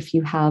 Or if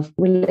you have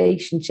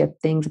relationship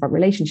things about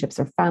relationships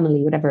or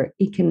family, whatever,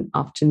 it can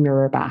often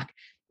mirror back.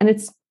 And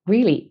it's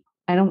really,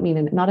 I don't mean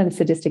it not in a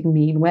sadistic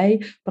mean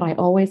way, but I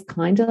always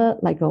kind of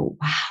like go,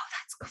 wow,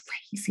 that's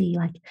crazy.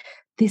 Like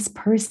this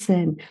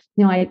person,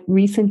 I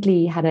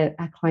recently had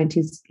a client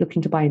who's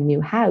looking to buy a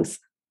new house,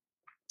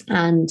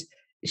 and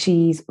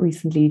she's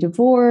recently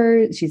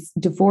divorced. She's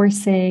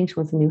divorcing. She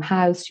wants a new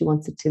house. She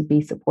wants it to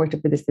be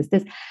supportive for this.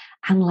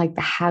 And like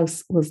the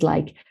house was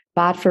like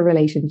bad for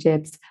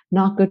relationships,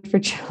 not good for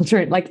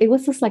children. Like it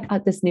was just like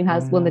this new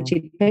house, one that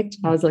she picked.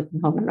 I was like,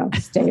 no,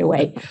 stay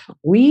away.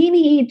 We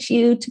need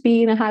you to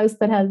be in a house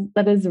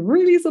that is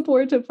really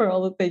supportive for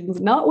all the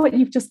things, not what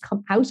you've just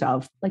come out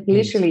of. Like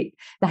literally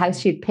the house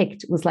she had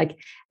picked was like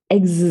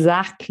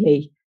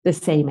exactly the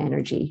same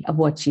energy of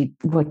what she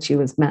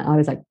was meant. I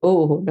was like,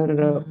 oh,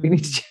 no, we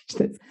need to change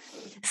this.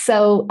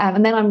 So,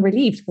 and then I'm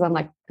relieved because I'm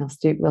like, no,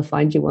 Stu, we'll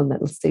find you one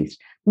that'll suit.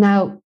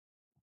 Now,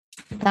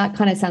 that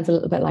kind of sounds a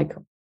little bit like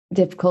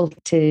difficult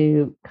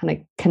to kind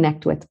of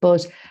connect with.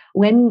 But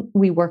when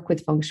we work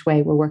with feng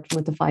shui, we're working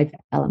with the 5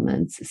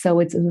 elements. So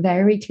it's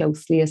very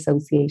closely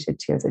associated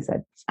to, as I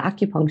said,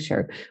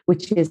 acupuncture,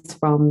 which is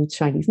from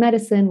Chinese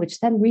medicine, which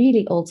then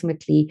really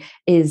ultimately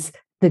is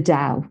the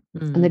Tao.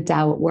 And the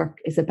Tao at work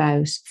is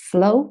about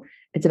flow.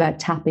 It's about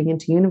tapping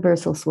into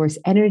universal source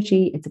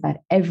energy. It's about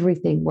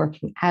everything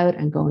working out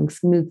and going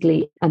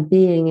smoothly and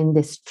being in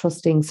this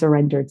trusting,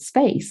 surrendered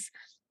space.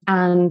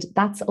 And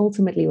that's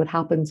ultimately what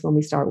happens when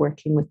we start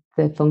working with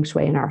the feng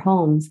shui in our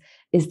homes,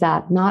 is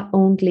that not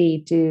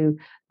only do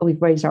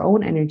we've raised our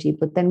own energy,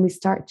 but then we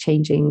start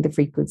changing the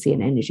frequency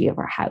and energy of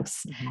our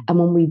house. And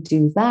when we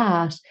do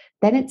that,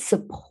 then it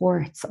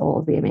supports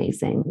all the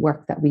amazing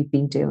work that we've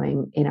been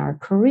doing in our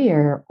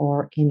career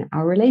or in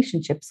our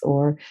relationships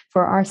or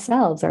for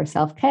ourselves, our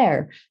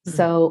self-care.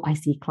 So I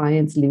see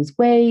clients lose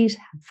weight,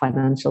 have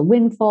financial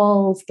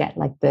windfalls, get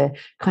like the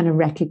kind of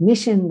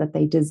recognition that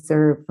they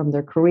deserve from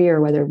their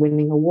career, whether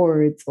winning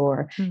awards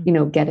or,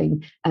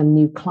 getting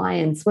new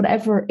clients,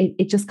 whatever.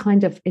 It just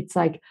kind of, it's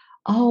like,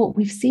 oh,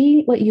 we've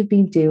seen what you've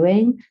been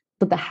doing,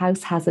 but the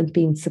house hasn't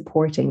been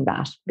supporting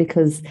that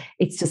because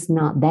it's just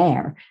not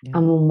there. Yeah.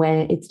 And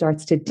when it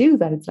starts to do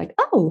that, it's like,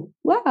 oh,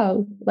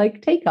 wow,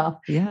 like take off.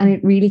 Yeah. And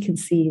it really can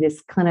see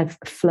this kind of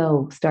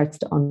flow starts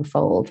to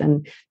unfold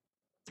and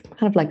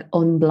kind of like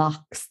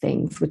unblocks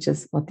things, which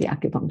is what the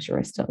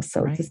acupuncturist does.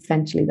 So it's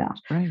essentially that.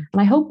 Right.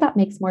 And I hope that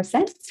makes more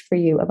sense for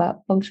you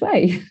about feng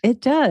shui.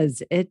 It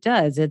does. It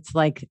does. It's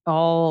like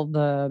all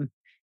the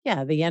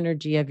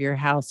energy of your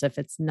house, if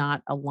it's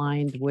not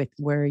aligned with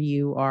where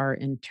you are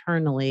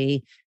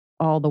internally,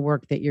 all the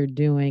work that you're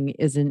doing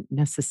isn't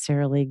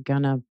necessarily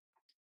going to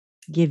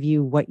give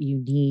you what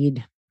you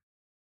need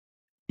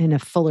in a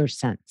fuller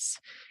sense.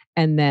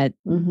 And that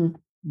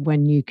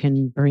when you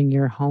can bring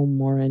your home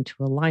more into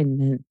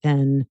alignment,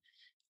 then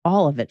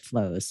all of it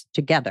flows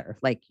together,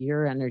 like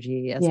your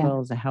energy as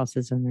well as the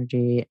house's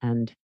energy.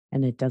 And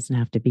it doesn't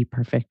have to be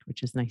perfect,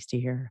 which is nice to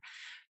hear.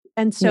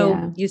 And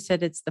so you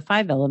said it's the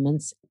 5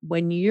 elements.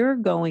 When you're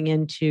going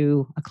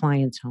into a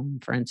client's home,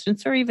 for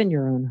instance, or even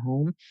your own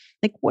home,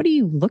 like what are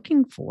you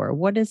looking for?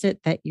 What is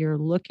it that you're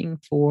looking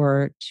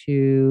for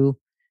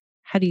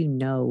how do you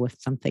know if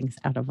something's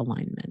out of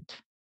alignment?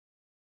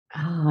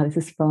 This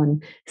is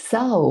fun.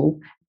 So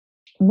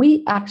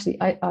we actually,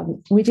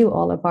 we do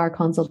all of our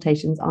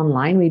consultations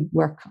online. We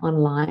work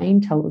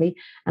online totally.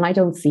 And I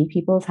don't see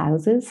people's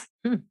houses.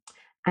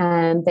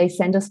 And they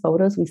send us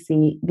photos. We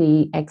see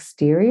the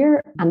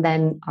exterior and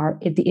then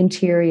the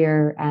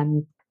interior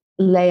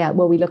layout.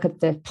 Well, we look at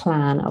the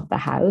plan of the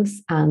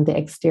house and the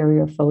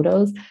exterior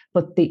photos,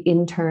 but the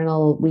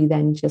internal, we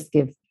then just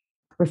give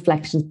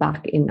reflections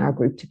back in our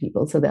group to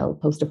people. So they'll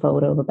post a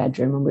photo of a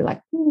bedroom and we're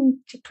like,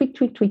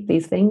 tweak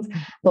these things.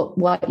 But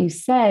what you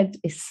said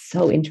is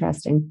so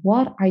interesting.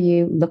 What are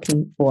you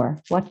looking for?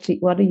 What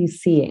are you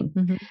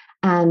seeing?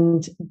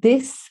 And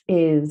this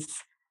is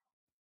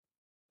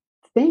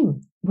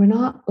thing. we're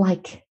not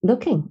like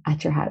looking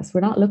at your house.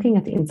 We're not looking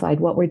at the inside.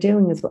 What we're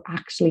doing is we're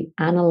actually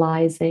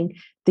analyzing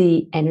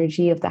the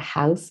energy of the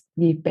house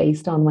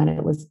based on when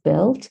it was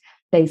built,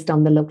 based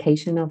on the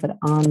location of it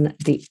on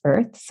the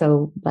earth.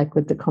 So, like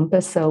with the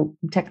compass, so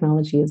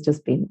technology has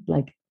just been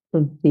like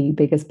the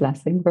biggest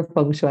blessing for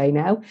feng shui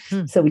now.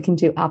 So we can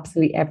do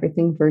absolutely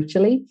everything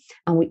virtually,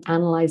 and we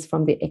analyze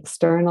from the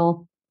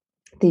external,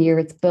 the year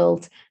it's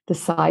built, the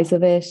size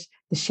of it,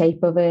 the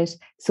shape of it.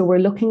 So we're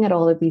looking at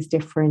all of these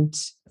different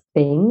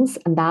things,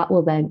 and that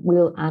will then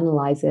we'll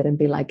analyze it and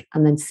be like,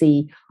 and then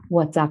see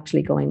what's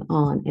actually going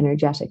on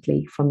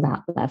energetically from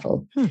that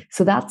level.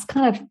 So that's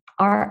kind of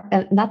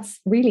and that's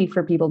really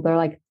for people. They're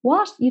like,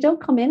 what? You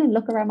don't come in and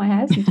look around my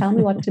house and tell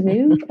me what to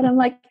move? And I'm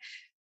like,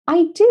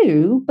 I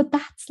do, but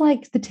that's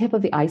like the tip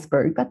of the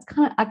iceberg. That's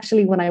kind of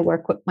actually when I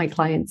work with my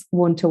clients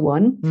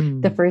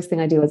one-to-one, the first thing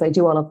I do is I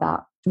do all of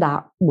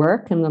that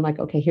work. And I'm like,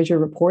 okay, here's your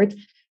report.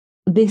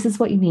 This is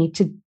what you need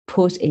to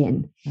put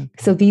in. Okay.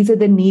 So these are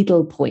the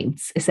needle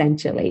points,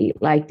 essentially,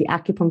 like the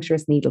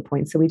acupuncturist needle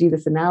points. So we do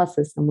this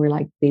analysis and we're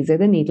like, these are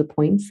the needle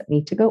points that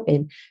need to go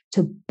in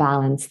to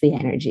balance the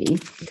energy.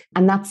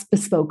 And that's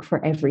bespoke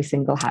for every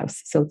single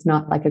house. So it's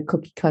not like a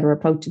cookie cutter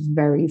approach. It's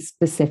very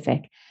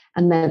specific.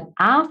 And then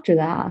after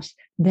that,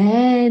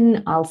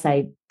 then I'll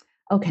say,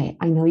 okay,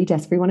 I know you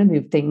desperately want to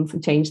move things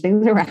and change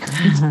things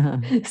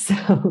around.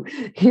 So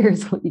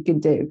here's what you can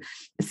do.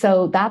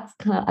 So that's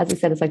kind of, as I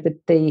said, it's like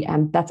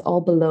that's all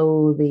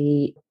below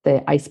the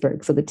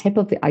iceberg. So the tip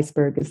of the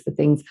iceberg is the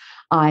things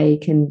I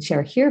can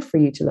share here for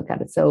you to look at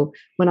it. So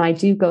when I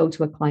do go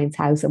to a client's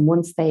house, and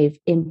once they've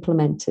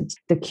implemented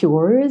the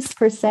cures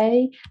per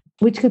se,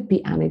 which could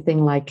be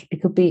anything, like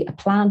it could be a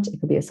plant, it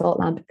could be a salt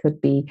lamp, it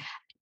could be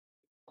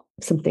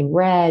something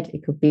red,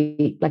 it could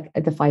be like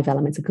the 5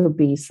 elements, it could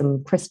be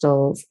some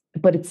crystals,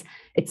 but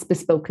it's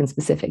bespoke and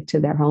specific to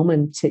their home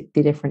and to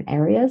the different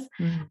areas.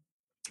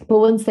 But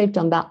once they've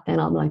done that, then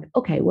I'm like,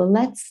 okay, well,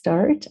 let's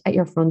start at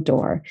your front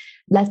door.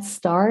 Let's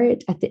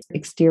start at the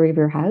exterior of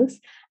your house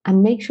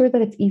and make sure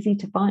that it's easy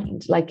to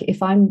find. Like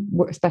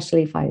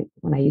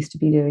when I used to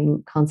be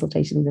doing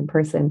consultations in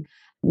person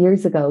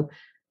years ago,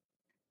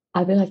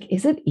 I'd be like,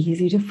 is it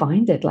easy to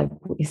find it? Like,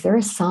 is there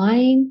a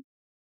sign?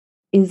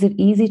 Is it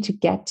easy to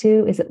get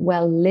to? Is it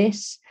well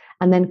lit?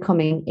 And then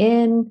coming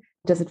in,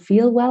 does it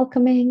feel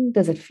welcoming?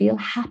 Does it feel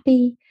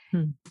happy?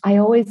 I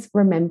always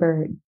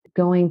remember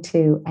going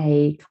to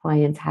a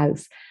client's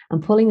house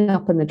and pulling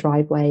up in the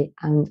driveway.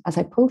 And as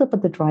I pulled up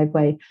at the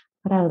driveway,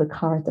 I got out of the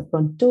car at the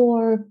front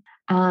door,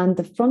 and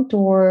the front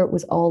door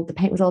the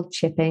paint was all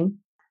chipping.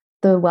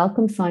 The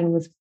welcome sign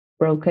was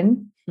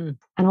broken, and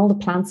all the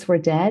plants were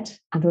dead,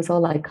 and it was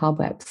all like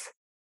cobwebs.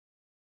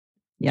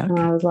 Yeah. And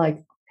I was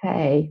like,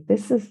 okay,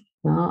 this is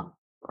not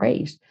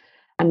great.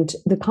 And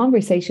the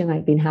conversation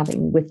I'd been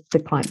having with the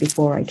client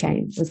before I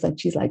came was that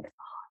she's like,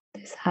 oh,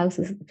 this house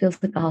feels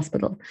like a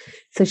hospital.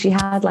 So she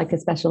had like a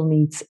special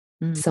needs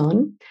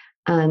son.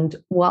 And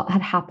what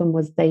had happened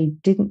was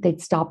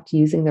they'd stopped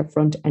using their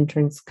front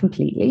entrance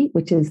completely,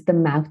 which is the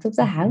mouth of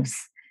the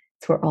house.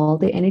 It's where all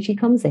the energy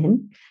comes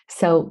in.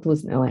 So there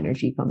was no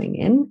energy coming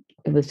in.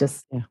 It was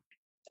just,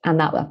 and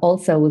that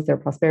also was their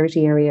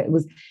prosperity area.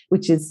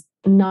 Which is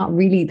not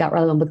really that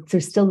relevant, but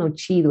there's still no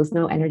chi, there was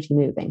no energy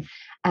moving.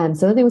 And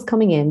so they was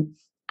coming in,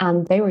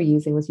 and they were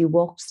using was you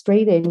walked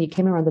straight in, you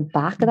came around the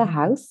back of the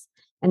house,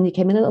 and you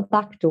came in a little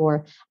back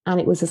door, and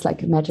it was just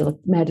like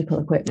medical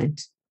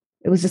equipment.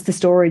 It was just the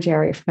storage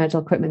area for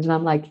medical equipment. And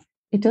I'm like,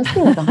 it does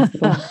feel like a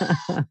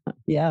hospital.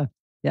 Yeah.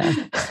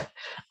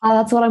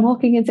 That's what I'm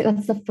walking into.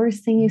 That's the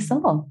first thing you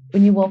saw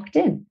when you walked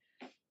in.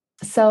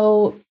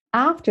 So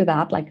after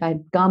that, like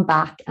I'd gone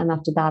back, and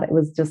after that, it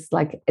was just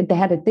like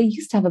they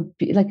used to have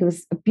it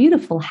was a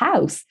beautiful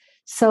house.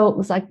 So it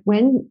was like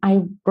when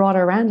I brought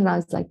her around, and I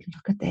was like,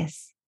 look at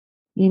this,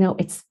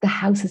 the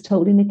house is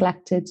totally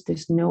neglected.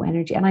 There's no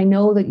energy. And I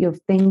know that you have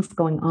things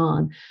going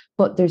on,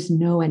 but there's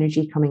no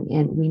energy coming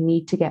in. We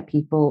need to get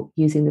people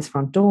using this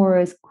front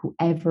doors,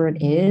 whoever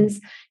it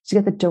is, to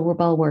get the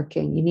doorbell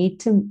working. You need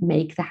to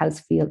make the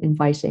house feel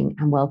inviting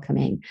and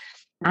welcoming.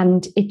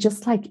 And it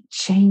just like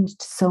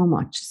changed so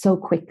much so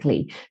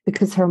quickly,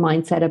 because her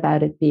mindset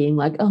about it being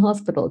like a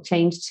hospital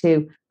changed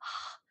to,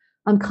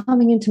 I'm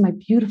coming into my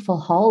beautiful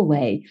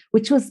hallway,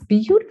 which was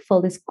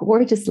beautiful, this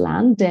gorgeous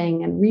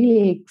landing and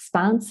really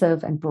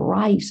expansive and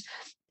bright.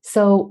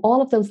 So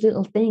all of those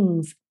little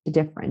things, the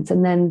difference.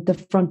 And then the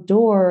front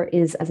door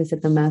is, as I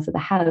said, the mouth of the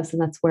house.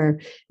 And that's where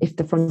if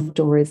the front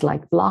door is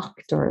like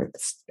blocked or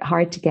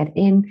hard to get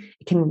in,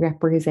 it can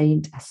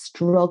represent a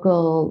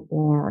struggle,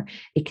 or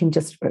it can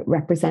just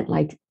represent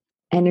like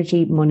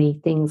energy, money,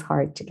 things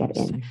hard to get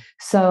in.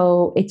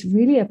 So it's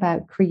really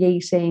about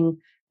creating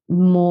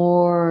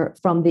more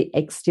from the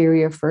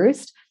exterior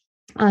first.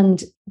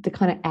 And the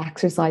kind of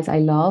exercise I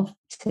love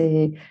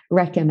to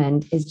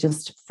recommend is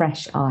just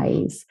fresh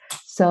eyes.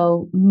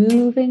 So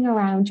moving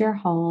around your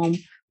home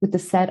with a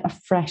set of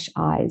fresh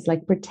eyes,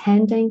 like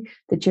pretending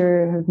that you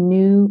have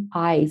new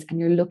eyes and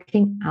you're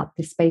looking at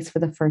the space for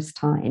the first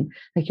time,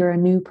 like you're a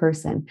new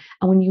person.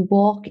 And when you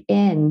walk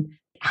in,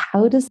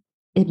 how does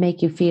it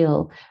make you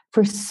feel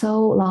for so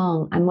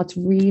long? And what's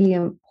really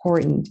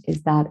important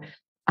is that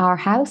our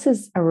house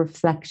is a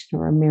reflection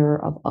or a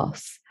mirror of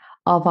us,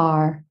 of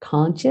our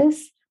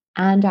conscious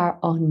and our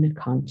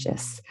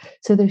unconscious.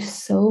 So there's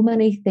so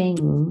many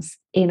things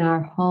in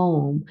our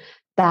home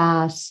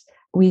that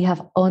we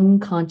have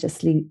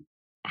unconsciously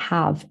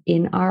have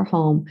in our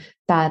home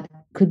that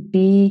could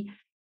be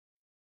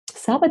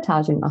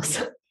sabotaging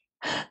us.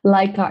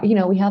 Like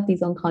we have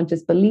these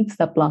unconscious beliefs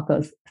that block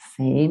us,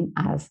 same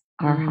as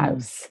our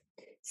house.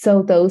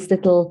 So those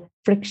little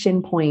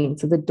friction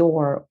points of the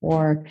door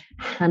or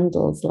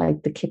handles,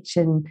 like the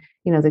kitchen,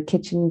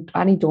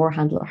 any door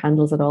handle or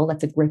handles at all,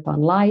 that's a grip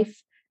on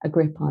life, a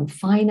grip on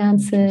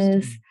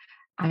finances.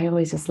 I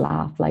always just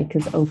laugh,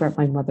 because over at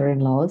my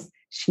mother-in-law's,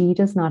 she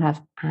does not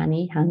have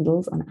any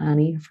handles on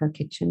any of her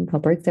kitchen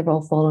cupboards. They've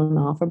all fallen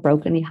off or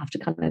broken. You have to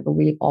kind of go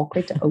really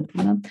awkward to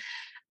open them.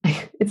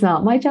 It's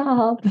not my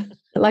job.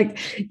 It's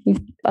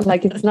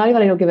not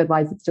even I don't give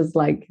advice. It's just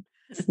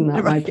it's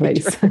not my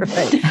place.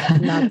 Right.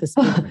 Not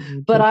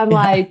the but I'm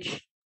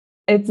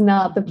it's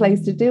not the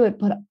place to do it.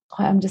 But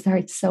I'm just there.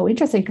 It's so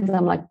interesting because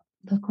I'm like,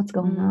 look what's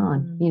going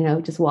on,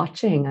 just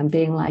watching and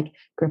being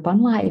grip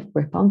on life,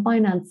 grip on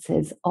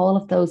finances, all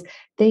of those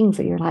things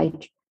that you're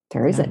like,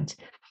 there isn't.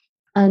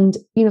 And,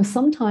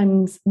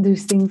 sometimes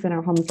there's things in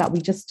our homes that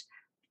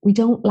we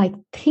don't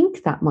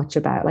think that much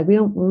about, we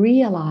don't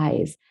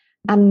realize.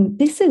 And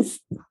this is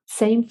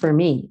same for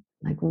me.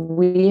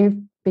 We've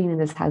been in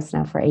this house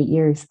now for 8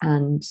 years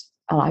and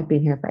I've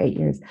been here for 8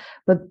 years.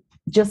 But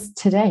just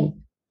today,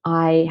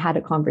 I had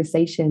a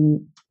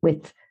conversation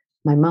with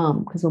my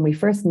mom because when I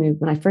first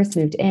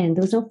moved in,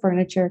 there was no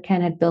furniture.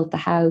 Ken had built the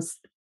house,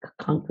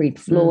 concrete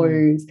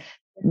floors.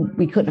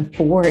 We couldn't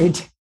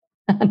afford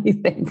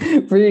anything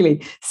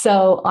really.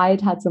 So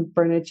I'd had some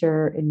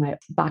furniture in my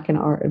back in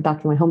my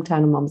hometown,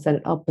 and Mom set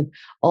it up. And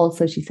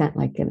also she sent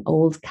an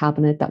old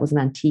cabinet that was an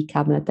antique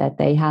cabinet that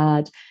they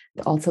had.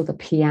 Also the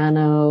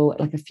piano,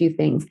 a few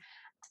things.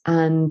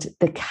 And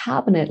the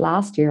cabinet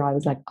last year, I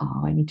was like,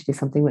 oh, I need to do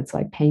something with. So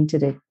I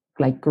painted it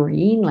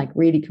green,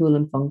 really cool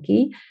and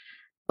funky.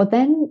 But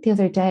then the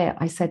other day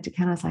I said to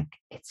Ken, I was like,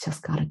 it's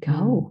just got to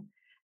go.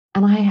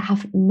 And I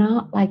have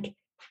not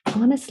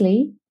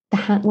honestly,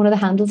 one of the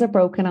handles are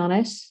broken on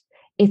it.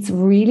 It's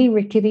really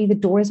rickety. The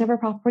door is never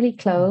properly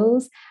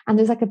closed. And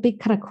there's a big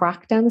kind of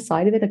crack down the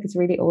side of it. It's a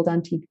really old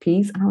antique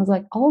piece. And I was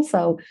like,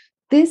 also,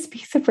 this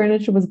piece of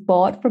furniture was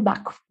bought from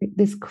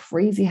this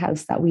crazy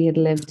house that we had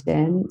lived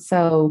in.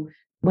 So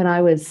when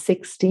I was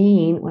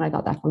 16, when I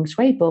got that feng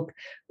shui book,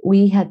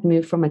 we had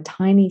moved from a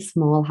tiny,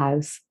 small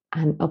house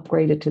and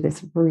upgraded to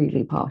this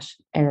really posh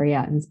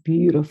area and this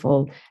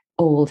beautiful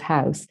old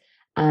house.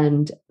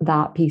 And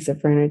that piece of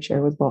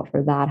furniture was bought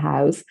for that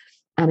house.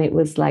 And it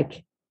was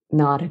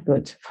not a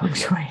good feng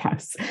shui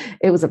house.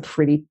 It was a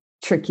pretty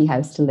tricky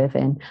house to live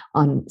in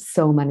on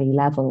so many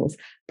levels.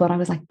 But I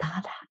was like,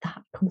 that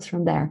comes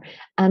from there.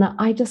 And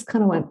I just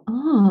kind of went,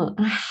 oh,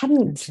 I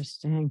hadn't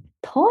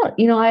thought,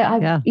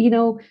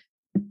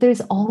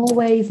 there's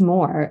always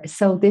more.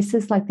 So this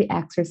is the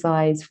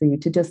exercise for you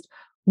to just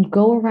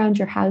go around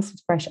your house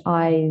with fresh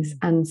eyes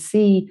and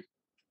see.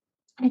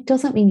 It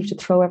doesn't mean you should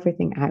throw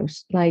everything out.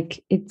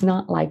 It's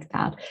not like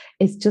that.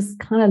 It's just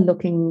kind of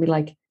looking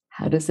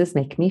how does this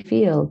make me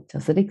feel?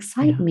 Does it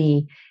excite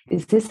me?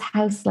 Is this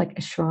house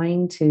a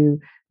shrine to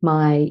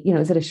my,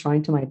 is it a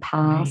shrine to my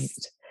past?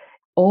 Right.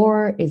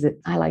 Or is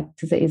it, I like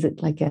to say, is it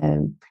a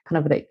kind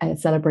of a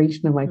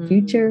celebration of my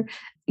future?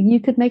 You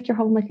could make your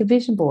home a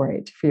vision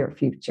board for your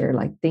future,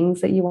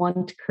 things that you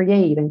want to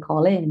create and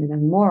call in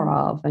and more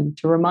of, and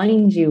to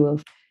remind you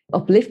of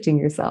uplifting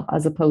yourself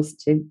as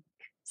opposed to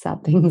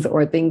sad things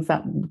or things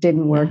that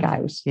didn't work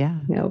out.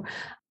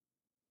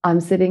 I'm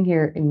sitting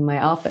here in my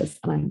office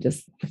and I'm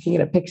just looking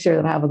at a picture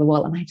that I have on the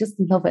wall and I just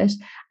love it.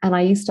 And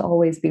I used to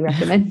always be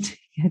recommending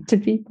it to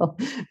people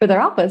for their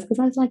office because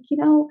I was like,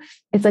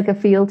 it's a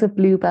field of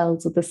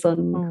bluebells with the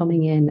sun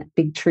coming in,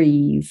 big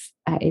trees.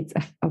 It's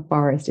a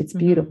forest. It's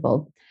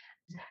beautiful.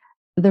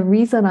 The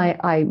reason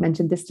I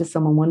mentioned this to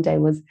someone one day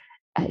was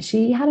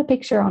she had a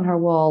picture on her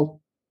wall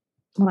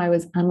when I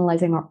was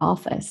analyzing her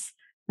office.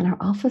 And her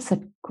office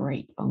had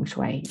great feng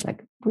shui,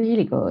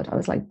 really good. I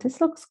was like, this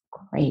looks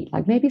great.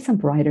 Maybe some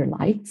brighter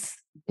lights.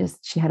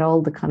 Just she had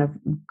all the kind of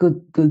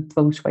good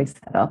feng shui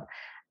set up.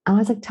 And I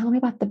was like, tell me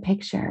about the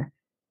picture.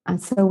 And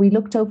so we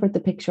looked over at the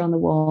picture on the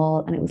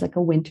wall and it was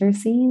a winter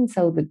scene.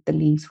 So the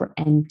leaves were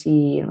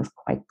empty and it was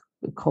quite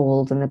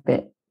cold and a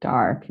bit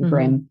dark and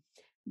grim.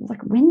 It was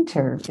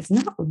winter is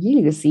not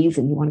really the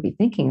season you want to be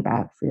thinking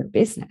about for your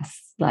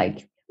business. You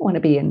want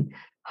to be in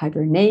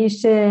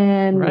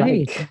hibernation,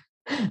 right?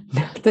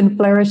 Nothing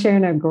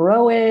flourishing or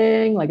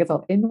growing, it's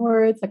all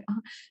inwards.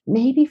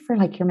 Maybe for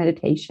your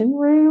meditation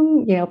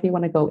room, if you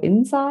want to go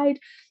inside.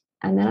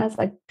 And then I was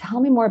like,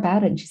 tell me more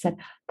about it. And she said,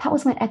 that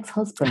was my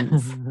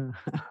ex-husband's.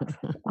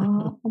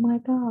 Oh my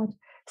God.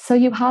 So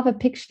you have a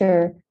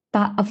picture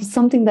of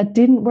something that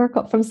didn't work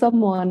out from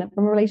a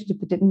relationship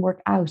that didn't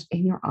work out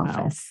in your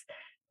office.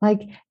 Wow.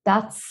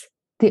 That's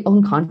the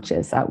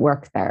unconscious at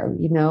work there,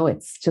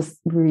 it's just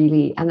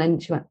really, and then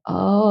she went,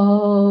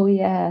 oh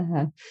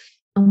yeah.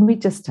 And we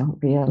just don't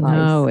realize.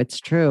 No,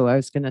 it's true. I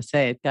was going to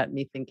say, it got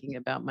me thinking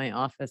about my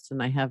office,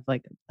 and I have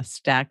like a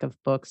stack of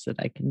books that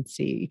I can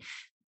see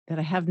that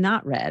I have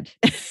not read.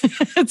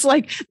 It's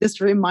like this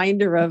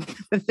reminder of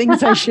the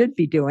things I should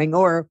be doing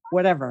or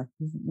whatever.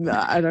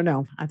 I don't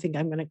know. I think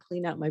I'm going to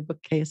clean out my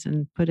bookcase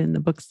and put in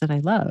the books that I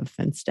love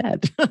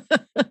instead.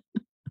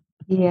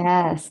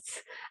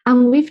 Yes.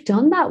 And we've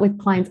done that with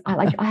clients.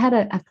 I had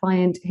a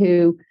client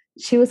who,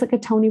 she was like a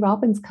Tony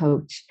Robbins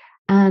coach,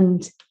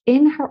 and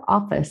in her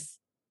office,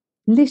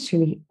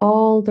 literally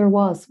all there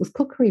was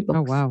cookery books.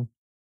 Oh, wow.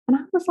 And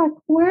I was like,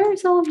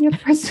 where's all of your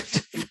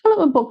personal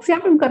development books? You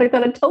haven't got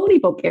a Tony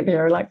book in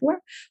here. Like,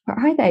 where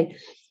are they?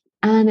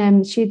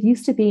 And she had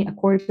used to be a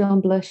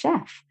cordon bleu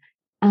chef.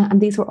 And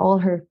these were all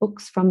her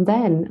books from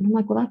then. And I'm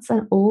like, well, that's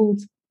an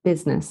old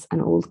business,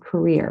 an old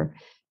career.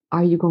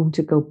 Are you going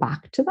to go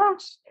back to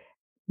that?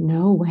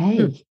 No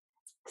way.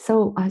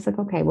 So I was like,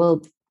 okay,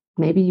 well,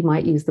 maybe you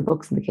might use the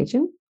books in the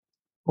kitchen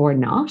or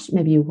not.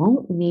 Maybe you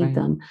won't need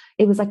them.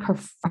 It was like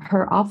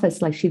her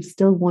office, like she's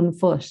still 1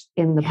 foot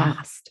in the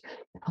past,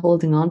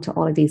 holding on to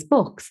all of these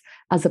books,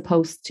 as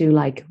opposed to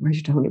like, where's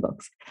your Tony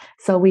books?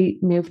 So we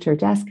moved her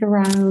desk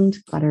around,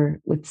 got her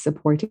with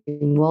supporting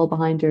wall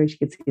behind her. She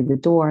could see the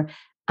door.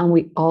 And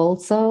we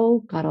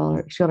also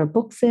she got her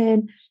books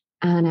in.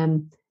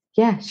 And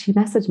she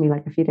messaged me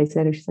like a few days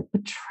later. She's like,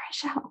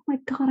 Patricia, oh my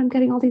God, I'm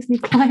getting all these new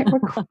client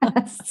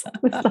requests. I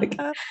was like,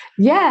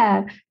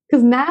 yeah,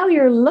 because now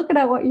you're looking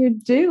at what you're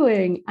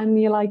doing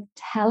and you're like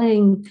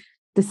telling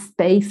the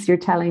space, you're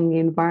telling the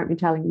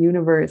environment, you're telling the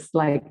universe,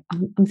 like,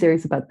 I'm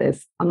serious about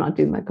this. I'm not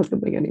doing that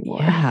cooking thing anymore.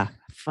 Yeah,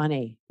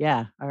 funny.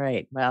 Yeah. All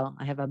right. Well,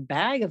 I have a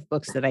bag of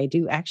books that I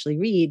do actually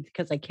read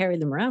because I carry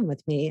them around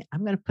with me.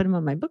 I'm going to put them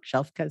on my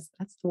bookshelf because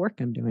that's the work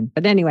I'm doing.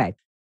 But anyway,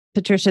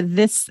 Patricia,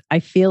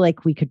 I feel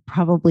like we could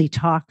probably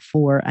talk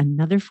for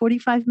another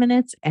 45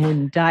 minutes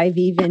and dive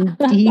even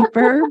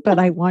deeper, but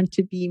I want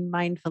to be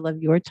mindful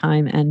of your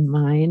time and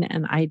mine.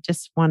 And I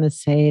just want to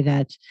say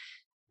that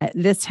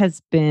this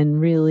has been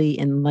really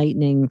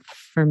enlightening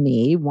for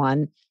me.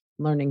 One,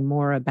 learning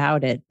more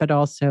about it, but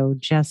also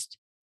just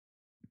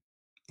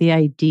the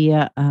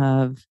idea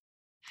of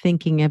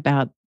thinking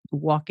about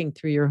walking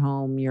through your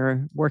home,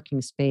 your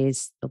working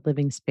space, the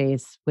living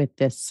space with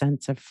this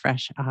sense of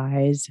fresh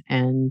eyes,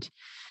 and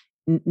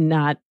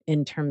not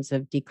in terms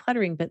of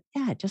decluttering, but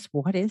just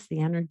what is the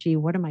energy?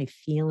 What am I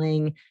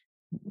feeling?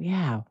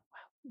 Yeah.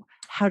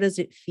 How does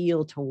it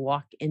feel to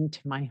walk into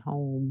my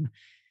home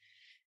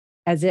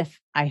as if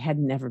I had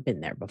never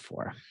been there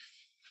before?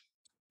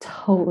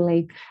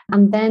 Totally.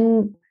 And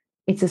then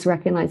it's just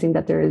recognizing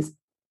that there is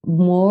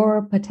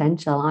more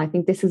potential. And I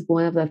think this is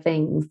one of the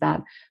things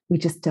that we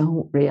just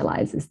don't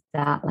realize, is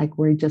that like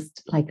we're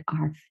just like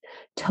our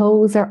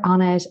toes are on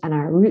it and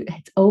our root,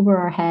 it's over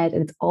our head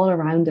and it's all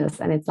around us.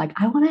 And it's like,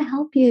 I want to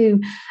help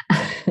you.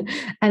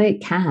 And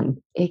it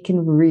can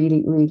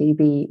really, really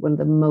be one of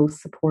the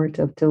most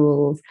supportive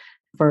tools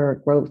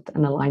for growth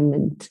and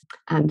alignment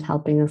and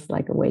helping us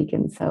like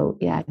awaken. So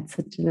yeah, it's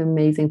such an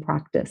amazing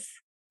practice.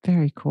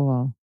 Very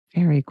cool.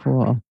 Very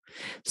cool.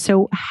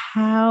 So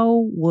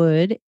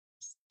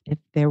if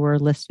there were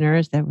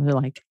listeners that were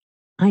like,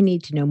 I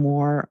need to know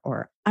more,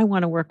 or I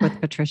want to work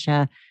with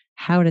Patricia,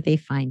 how do they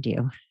find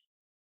you?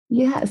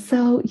 Yeah,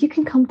 so you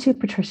can come to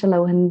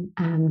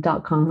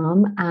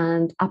patricialohan.com,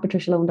 and at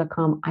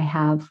patricialohan.com, I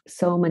have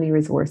so many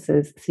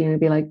resources. So you'll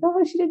be like,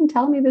 oh, she didn't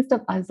tell me this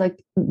stuff. I was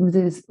like,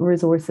 there's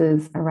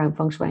resources around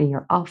feng shui in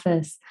your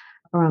office,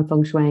 around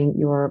feng shui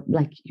your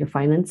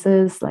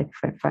finances, like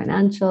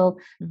financial.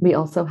 We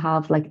also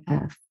have like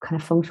a kind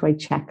of feng shui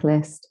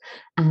checklist,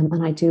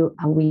 and I do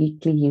a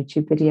weekly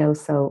YouTube video.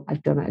 So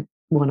I've done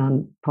one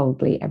on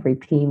probably every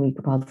theme you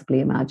could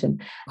possibly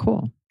imagine.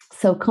 Cool.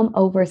 So come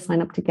over,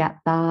 sign up to get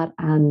that.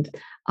 And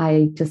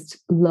I just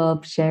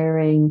love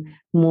sharing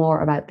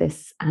more about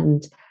this.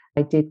 And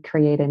I did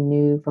create a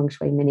new feng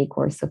shui mini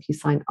course. So if you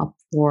sign up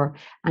for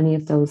any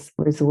of those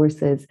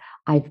resources,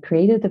 I've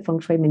created the feng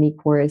shui mini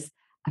course,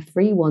 a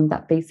free one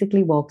that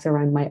basically walks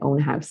around my own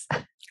house.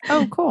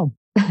 Oh, cool.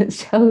 It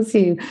shows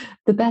you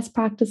the best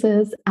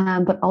practices,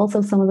 but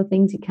also some of the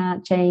things you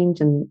can't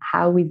change and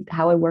how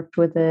I worked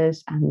with it,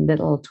 and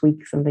little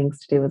tweaks and things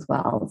to do as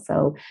well.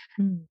 So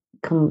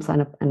come sign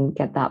up and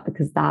get that,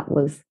 because that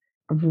was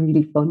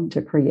really fun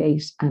to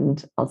create.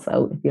 And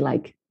also, if you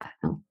like, I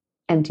don't know,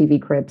 MTV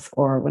Cribs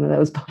or one of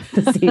those behind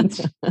the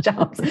scenes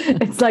jobs,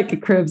 it's like a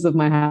Cribs of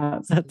my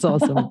house. That's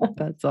awesome.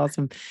 That's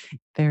awesome.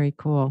 Very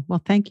cool.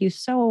 Well, thank you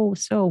so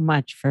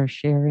much for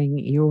sharing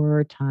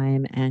your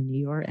time and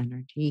your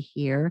energy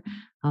here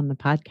on the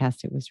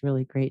podcast. It was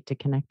really great to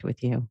connect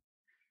with you.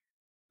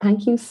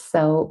 Thank you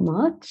so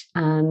much.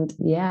 And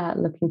yeah,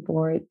 looking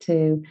forward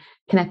to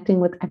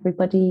connecting with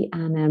everybody.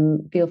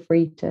 And feel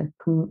free to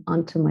come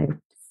onto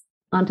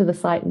the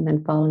site and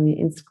then follow me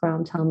on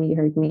Instagram. Tell me you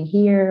heard me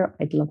here.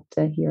 I'd love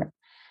to hear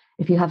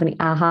if you have any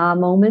aha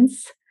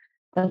moments.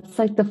 That's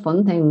like the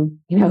fun thing,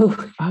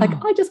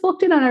 like I just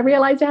walked in and I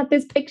realized I had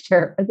this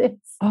picture of this.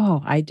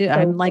 Oh, I do. So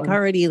I'm like fun.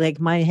 already like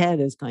my head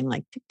is going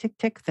like tick, tick,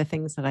 tick, the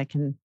things that I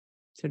can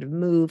sort of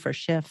move or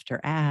shift or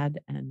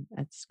add. And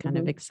it's kind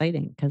of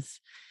exciting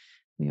because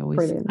we always,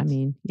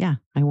 Brilliant.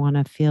 I want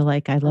to feel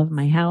like I love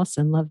my That's, house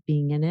and love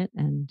being in it.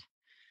 And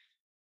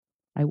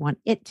I want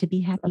it to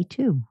be happy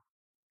too.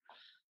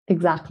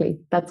 exactly.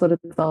 That's what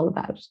it's all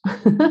about.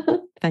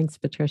 Thanks,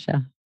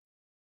 Patricia.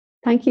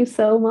 Thank you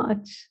so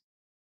much.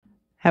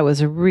 That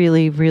was a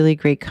really, really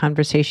great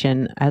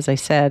conversation. As I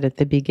said at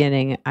the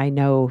beginning, I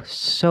know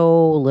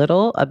so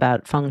little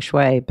about feng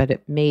shui, but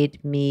it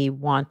made me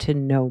want to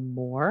know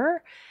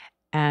more.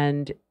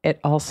 And it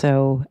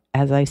also,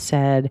 as I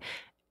said,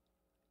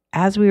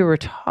 as we were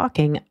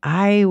talking,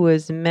 I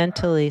was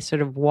mentally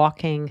sort of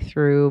walking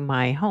through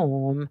my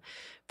home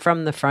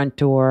from the front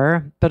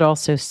door, but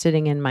also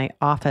sitting in my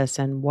office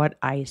and what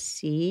I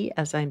see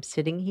as I'm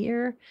sitting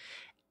here.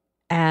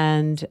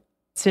 And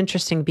it's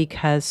interesting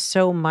because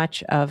so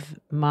much of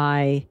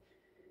my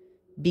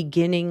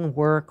beginning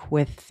work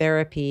with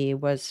therapy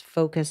was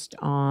focused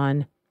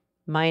on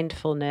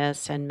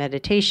mindfulness and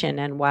meditation.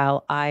 And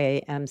while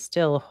I am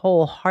still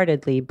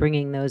wholeheartedly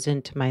bringing those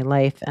into my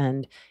life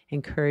and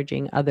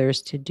encouraging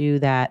others to do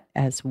that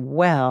as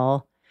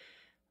well,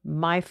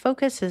 my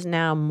focus is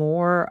now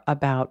more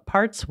about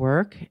parts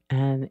work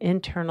and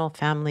internal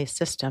family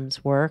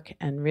systems work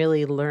and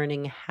really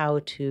learning how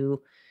to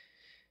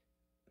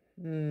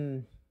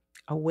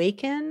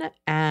awaken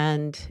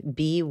and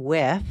be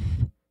with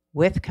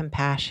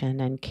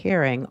compassion and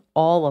caring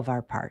all of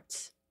our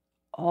parts.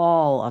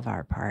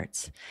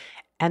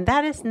 And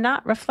that is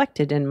not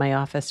reflected in my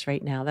office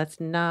right now.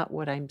 That's not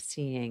what I'm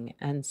seeing.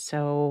 And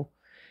so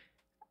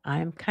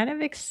I'm kind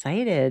of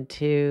excited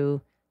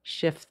to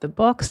shift the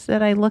books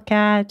that I look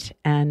at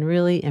and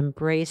really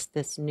embrace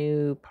this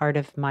new part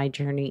of my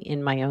journey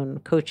in my own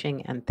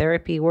coaching and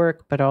therapy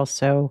work, but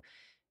also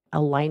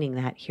aligning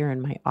that here in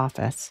my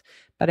office.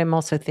 But I'm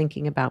also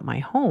thinking about my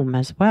home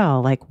as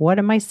well. Like, what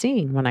am I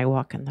seeing when I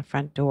walk in the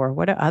front door?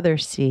 What do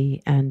others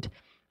see? And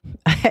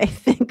I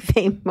think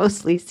they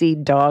mostly see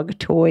dog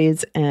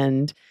toys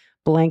and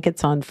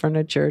blankets on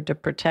furniture to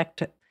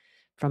protect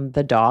from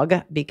the dog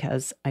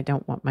because I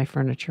don't want my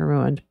furniture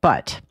ruined.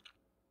 But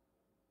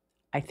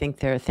I think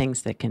there are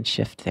things that can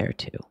shift there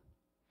too.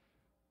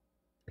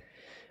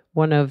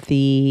 One of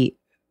the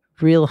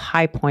real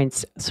high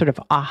points, sort of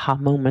aha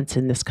moments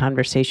in this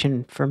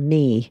conversation for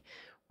me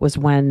was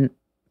when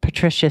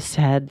Patricia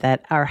said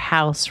that our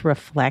house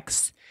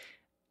reflects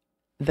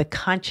the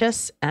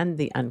conscious and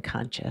the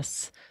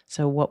unconscious.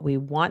 So what we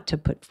want to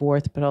put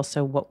forth, but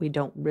also what we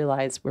don't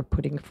realize we're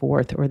putting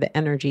forth, or the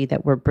energy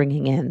that we're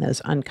bringing in,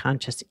 those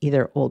unconscious,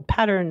 either old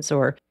patterns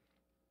or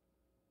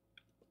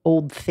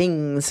old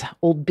things,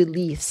 old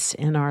beliefs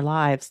in our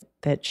lives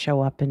that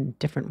show up in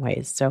different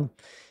ways. So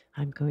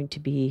I'm going to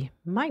be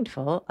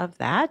mindful of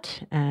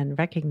that and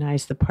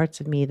recognize the parts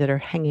of me that are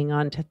hanging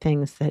on to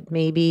things that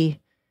maybe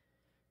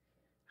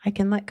I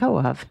can let go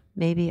of.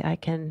 Maybe I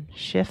can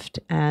shift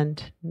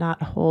and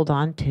not hold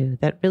on to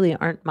that really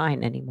aren't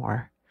mine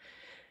anymore.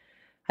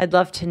 I'd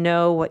love to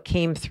know what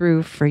came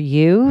through for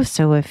you.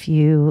 So if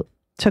you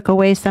took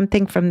away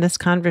something from this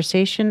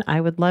conversation,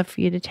 I would love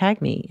for you to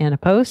tag me in a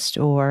post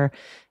or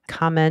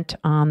comment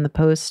on the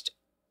post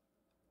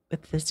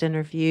with this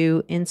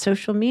interview in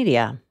social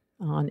media.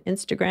 On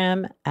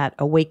Instagram at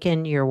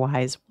Awaken Your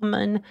Wise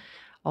Woman.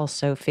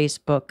 Also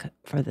Facebook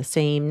for the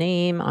same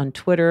name. On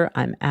Twitter,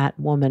 I'm at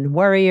Woman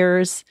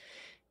Warriors.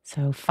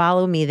 So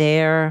follow me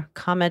there.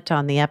 Comment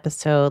on the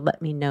episode.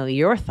 Let me know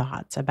your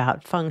thoughts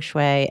about feng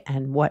shui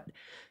and what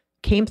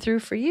came through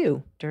for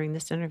you during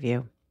this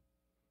interview.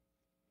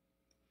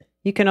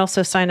 You can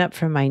also sign up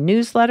for my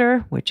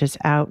newsletter, which is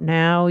out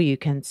now. You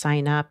can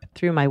sign up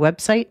through my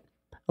website,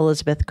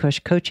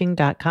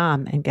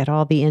 elizabethcushcoaching.com, and get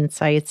all the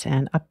insights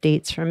and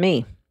updates from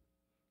me,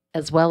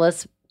 as well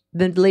as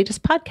the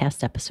latest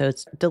podcast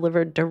episodes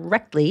delivered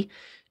directly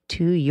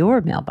to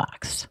your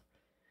mailbox.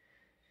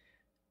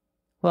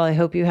 Well, I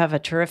hope you have a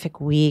terrific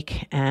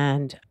week,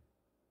 and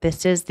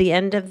this is the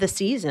end of the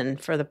season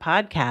for the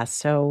podcast.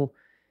 So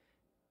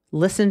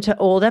listen to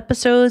old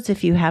episodes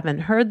if you haven't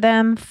heard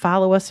them.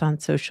 Follow us on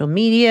social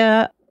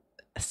media.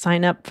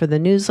 Sign up for the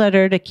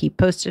newsletter to keep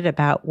posted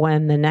about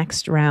when the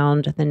next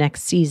round, the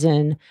next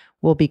season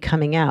will be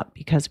coming out,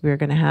 because we're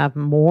going to have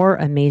more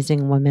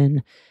amazing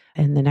women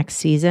in the next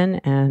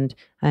season. And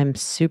I'm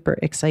super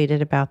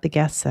excited about the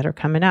guests that are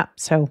coming up.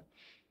 So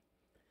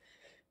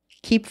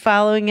keep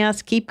following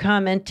us, keep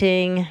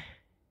commenting,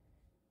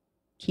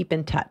 keep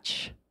in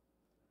touch.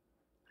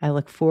 I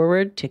look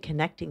forward to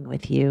connecting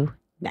with you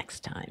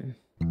next time.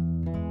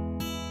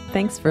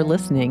 Thanks for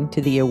listening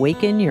to the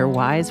Awaken Your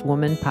Wise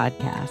Woman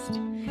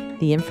podcast.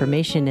 The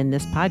information in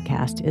this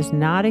podcast is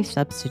not a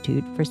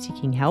substitute for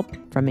seeking help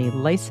from a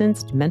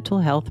licensed mental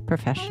health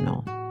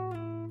professional.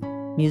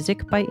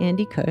 Music by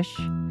Andy Cush,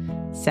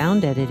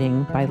 sound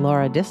editing by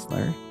Laura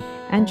Disler,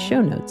 and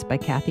show notes by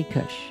Kathy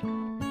Cush.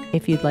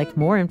 If you'd like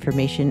more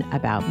information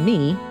about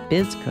me,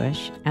 Biz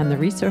Cush, and the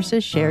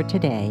resources shared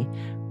today,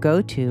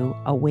 go to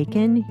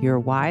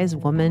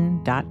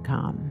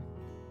awakenyourwisewoman.com.